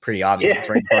answer. It's pretty obvious. It's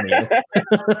right in front of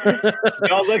you.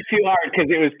 Don't look too hard because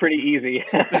it was pretty easy.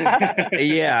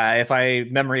 Yeah, if I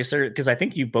memory serves, because I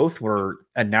think you both were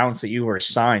announced that you were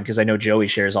signed, because I know Joey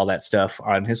shares all that stuff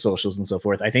on his socials and so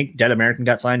forth. I think Dead American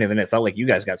got signed, and then it felt like you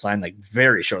guys got signed like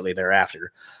very shortly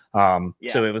thereafter. So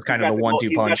it was kind of a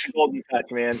 1-2 punch. The golden touch,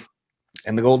 man.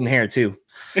 And the golden hair too.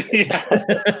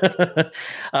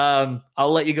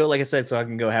 I'll let you go, like I said, so I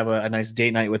can go have a nice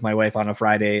date night with my wife on a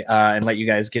Friday, and let you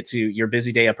guys get to your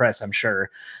busy day of press, I'm sure.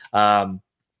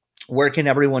 Where can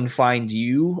everyone find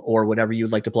you or whatever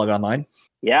you'd like to plug online?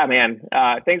 Yeah, man.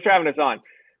 Thanks for having us on.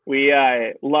 We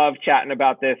love chatting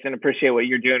about this and appreciate what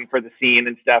you're doing for the scene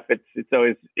and stuff. It's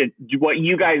always what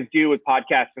you guys do with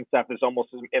podcasts and stuff is almost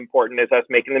as important as us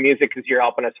making the music, because you're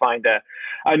helping us find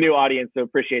a new audience. So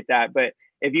appreciate that. But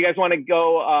if you guys want to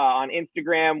go on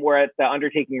Instagram, we're at The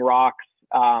Undertaking Rocks.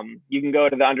 You can go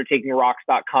to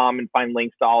theundertakingrocks.com and find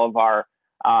links to all of our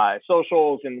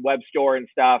socials and web store and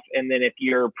stuff. And then if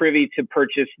you're privy to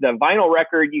purchase the vinyl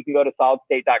record, you can go to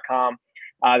solidstate.com.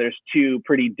 There's 2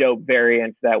 pretty dope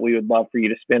variants that we would love for you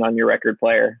to spin on your record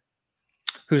player.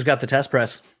 Who's got the test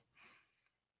press?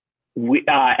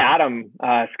 Adam,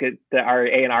 our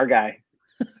A&R guy.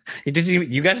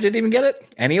 You guys didn't even get it?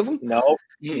 Any of them? No.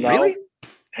 Really?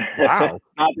 Wow.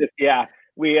 Not this. Yeah.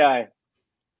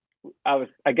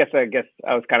 I guess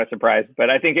I was kind of surprised, but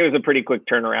I think it was a pretty quick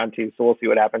turnaround too. So we'll see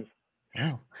what happens.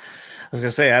 Yeah. I was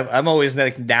gonna say I'm always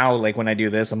like now, like when I do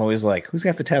this, I'm always like, who's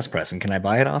got the test press and can I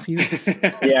buy it off you?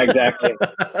 Yeah, exactly.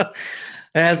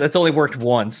 It's only worked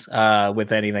once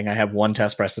with anything. I have one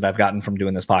test press that I've gotten from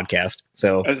doing this podcast.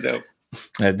 So that's dope.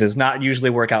 It does not usually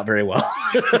work out very well.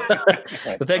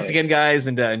 But thanks again, guys,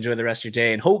 and enjoy the rest of your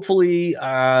day. And hopefully,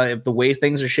 if the way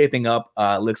things are shaping up,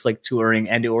 looks like touring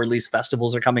or at least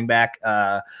festivals are coming back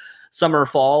summer,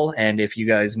 fall. And if you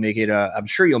guys make it, I'm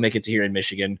sure you'll make it to here in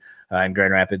Michigan in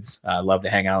Grand Rapids. Love to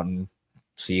hang out and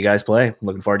see you guys play.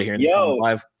 Looking forward to hearing this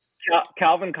live.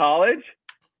 Calvin College?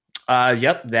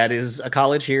 Yep, that is a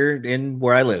college here in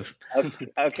where I live.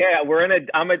 Okay,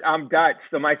 I'm Dutch,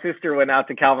 so my sister went out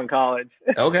to Calvin College.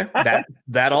 Okay,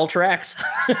 that all tracks.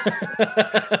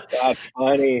 That's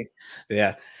funny.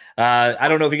 Yeah. I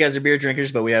don't know if you guys are beer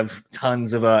drinkers, but we have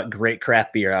tons of great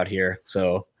craft beer out here.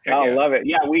 So love it.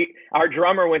 Yeah, our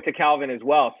drummer went to Calvin as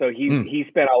well, so he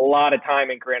spent a lot of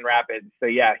time in Grand Rapids. So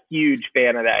yeah, huge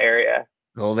fan of that area.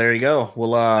 Well, there you go.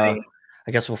 Well,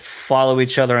 I guess we'll follow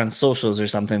each other on socials or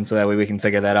something, so that way we can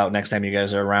figure that out next time you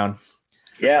guys are around.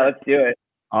 Yeah, let's do it.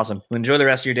 Awesome. Well, enjoy the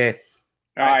rest of your day.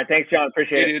 All right. Thanks, John.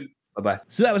 Appreciate it. Bye-bye.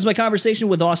 So that was my conversation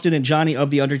with Austin and Johnny of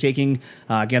The Undertaking.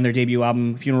 Again, their debut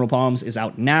album, Funeral Palms, is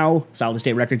out now. Solid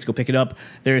State Records, go pick it up.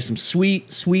 There is some sweet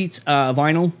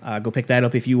vinyl. Go pick that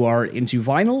up if you are into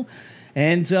vinyl.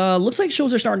 And looks like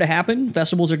shows are starting to happen.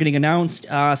 Festivals are getting announced.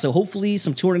 So hopefully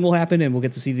some touring will happen and we'll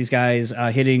get to see these guys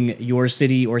hitting your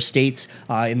city or state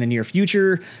in the near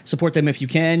future. Support them if you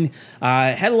can.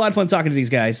 Had a lot of fun talking to these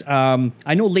guys.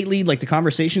 I know lately, like the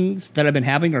conversations that I've been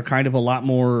having are kind of a lot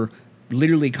more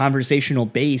literally conversational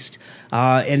based,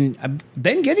 and I've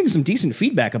been getting some decent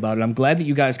feedback about it. I'm glad that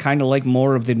you guys kind of like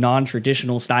more of the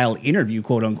non-traditional style interview,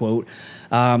 quote unquote.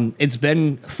 It's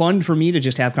been fun for me to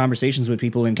just have conversations with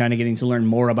people and kind of getting to learn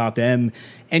more about them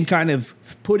and kind of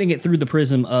putting it through the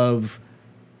prism of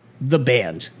the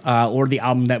band or the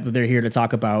album that they're here to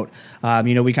talk about.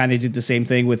 We kind of did the same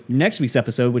thing with next week's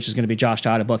episode, which is going to be Josh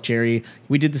Todd of Buck Cherry.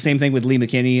 We did the same thing with Lee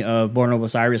McKinney of Born of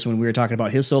Osiris when we were talking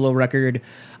about his solo record.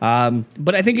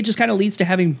 But I think it just kind of leads to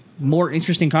having more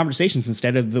interesting conversations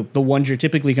instead of the ones you're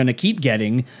typically going to keep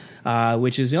getting,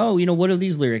 which is, what do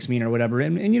these lyrics mean or whatever.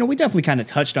 And we definitely kind of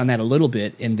touched on that a little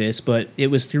bit in this, but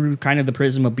it was through kind of the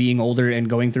prism of being older and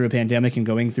going through a pandemic and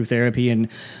going through therapy and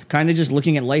kind of just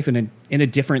looking at life in a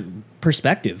different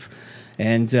perspective.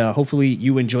 And hopefully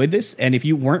you enjoyed this. And if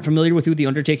you weren't familiar with who The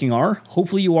Undertaking are,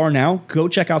 hopefully you are now. Go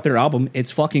check out their album.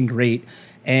 It's fucking great.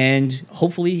 And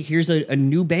hopefully here's a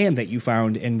new band that you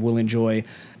found and will enjoy.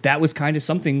 That was kind of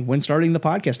something when starting the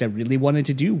podcast I really wanted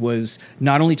to do, was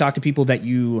not only talk to people that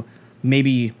you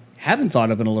maybe haven't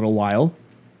thought of in a little while,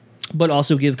 but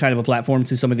also give kind of a platform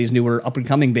to some of these newer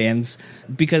up-and-coming bands.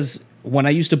 Because when I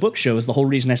used to book shows, the whole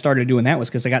reason I started doing that was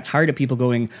because I got tired of people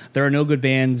going, there are no good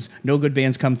bands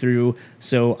come through.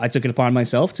 So I took it upon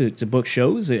myself to book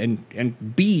shows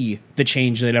and be the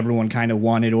change that everyone kind of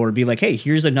wanted, or be like, hey,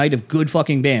 here's a night of good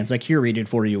fucking bands I curated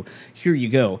for you. Here you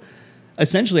go.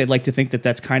 Essentially, I'd like to think that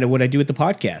that's kind of what I do at the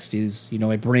podcast is,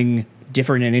 I bring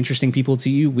different and interesting people to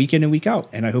you week in and week out.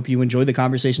 And I hope you enjoy the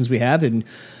conversations we have and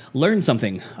learn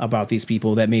something about these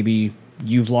people that maybe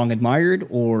you've long admired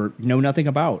or know nothing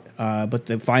about, but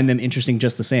to find them interesting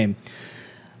just the same.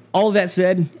 All of that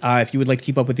said, if you would like to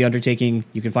keep up with The Undertaking,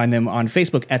 you can find them on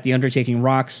Facebook at The Undertaking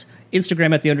Rocks,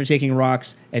 Instagram at The Undertaking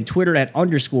Rocks, and Twitter at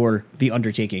 _The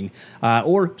Undertaking.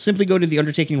 Or simply go to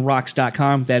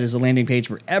theundertakingrocks.com. That is a landing page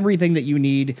for everything that you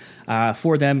need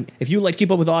for them. If you would like to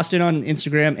keep up with Austin on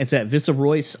Instagram, it's at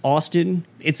Viceroyce Austin.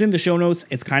 It's in the show notes.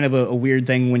 It's kind of a weird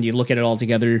thing when you look at it all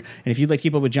together. And if you'd like to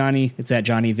keep up with Johnny, it's at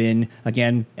Johnny Vin.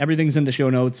 Again, everything's in the show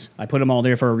notes. I put them all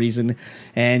there for a reason.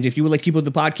 And if you would like to keep up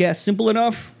with the podcast, simple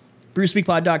enough,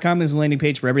 BruceSpeakPod.com is the landing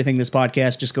page for everything this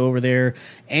podcast. Just go over there.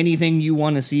 Anything you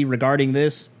want to see regarding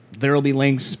this, there will be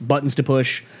links, buttons to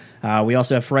push. We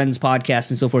also have Friends podcasts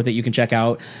and so forth that you can check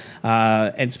out.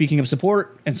 And speaking of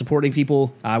support and supporting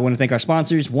people, I want to thank our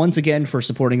sponsors once again for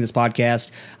supporting this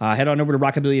podcast. Head on over to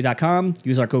rockabilia.com,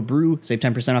 use our code BREW, save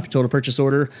 10% off your total purchase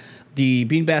order. The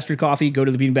Bean Bastard coffee, go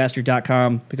to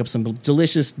thebeanbastard.com, pick up some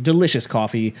delicious, delicious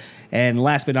coffee. And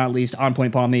last but not least, On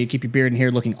Point Pomade, keep your beard and hair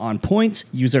looking on point.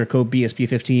 Use our code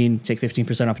BSP15, take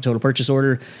 15% off your total purchase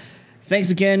order. Thanks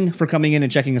again for coming in and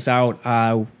checking us out.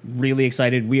 Really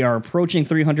excited. We are approaching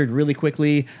 300 really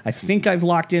quickly. I think I've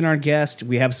locked in our guest.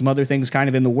 We have some other things kind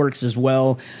of in the works as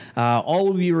well. All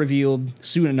will be revealed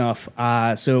soon enough.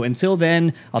 So until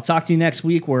then, I'll talk to you next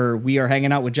week where we are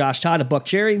hanging out with Josh Todd at Buck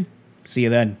Cherry. See you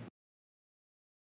then.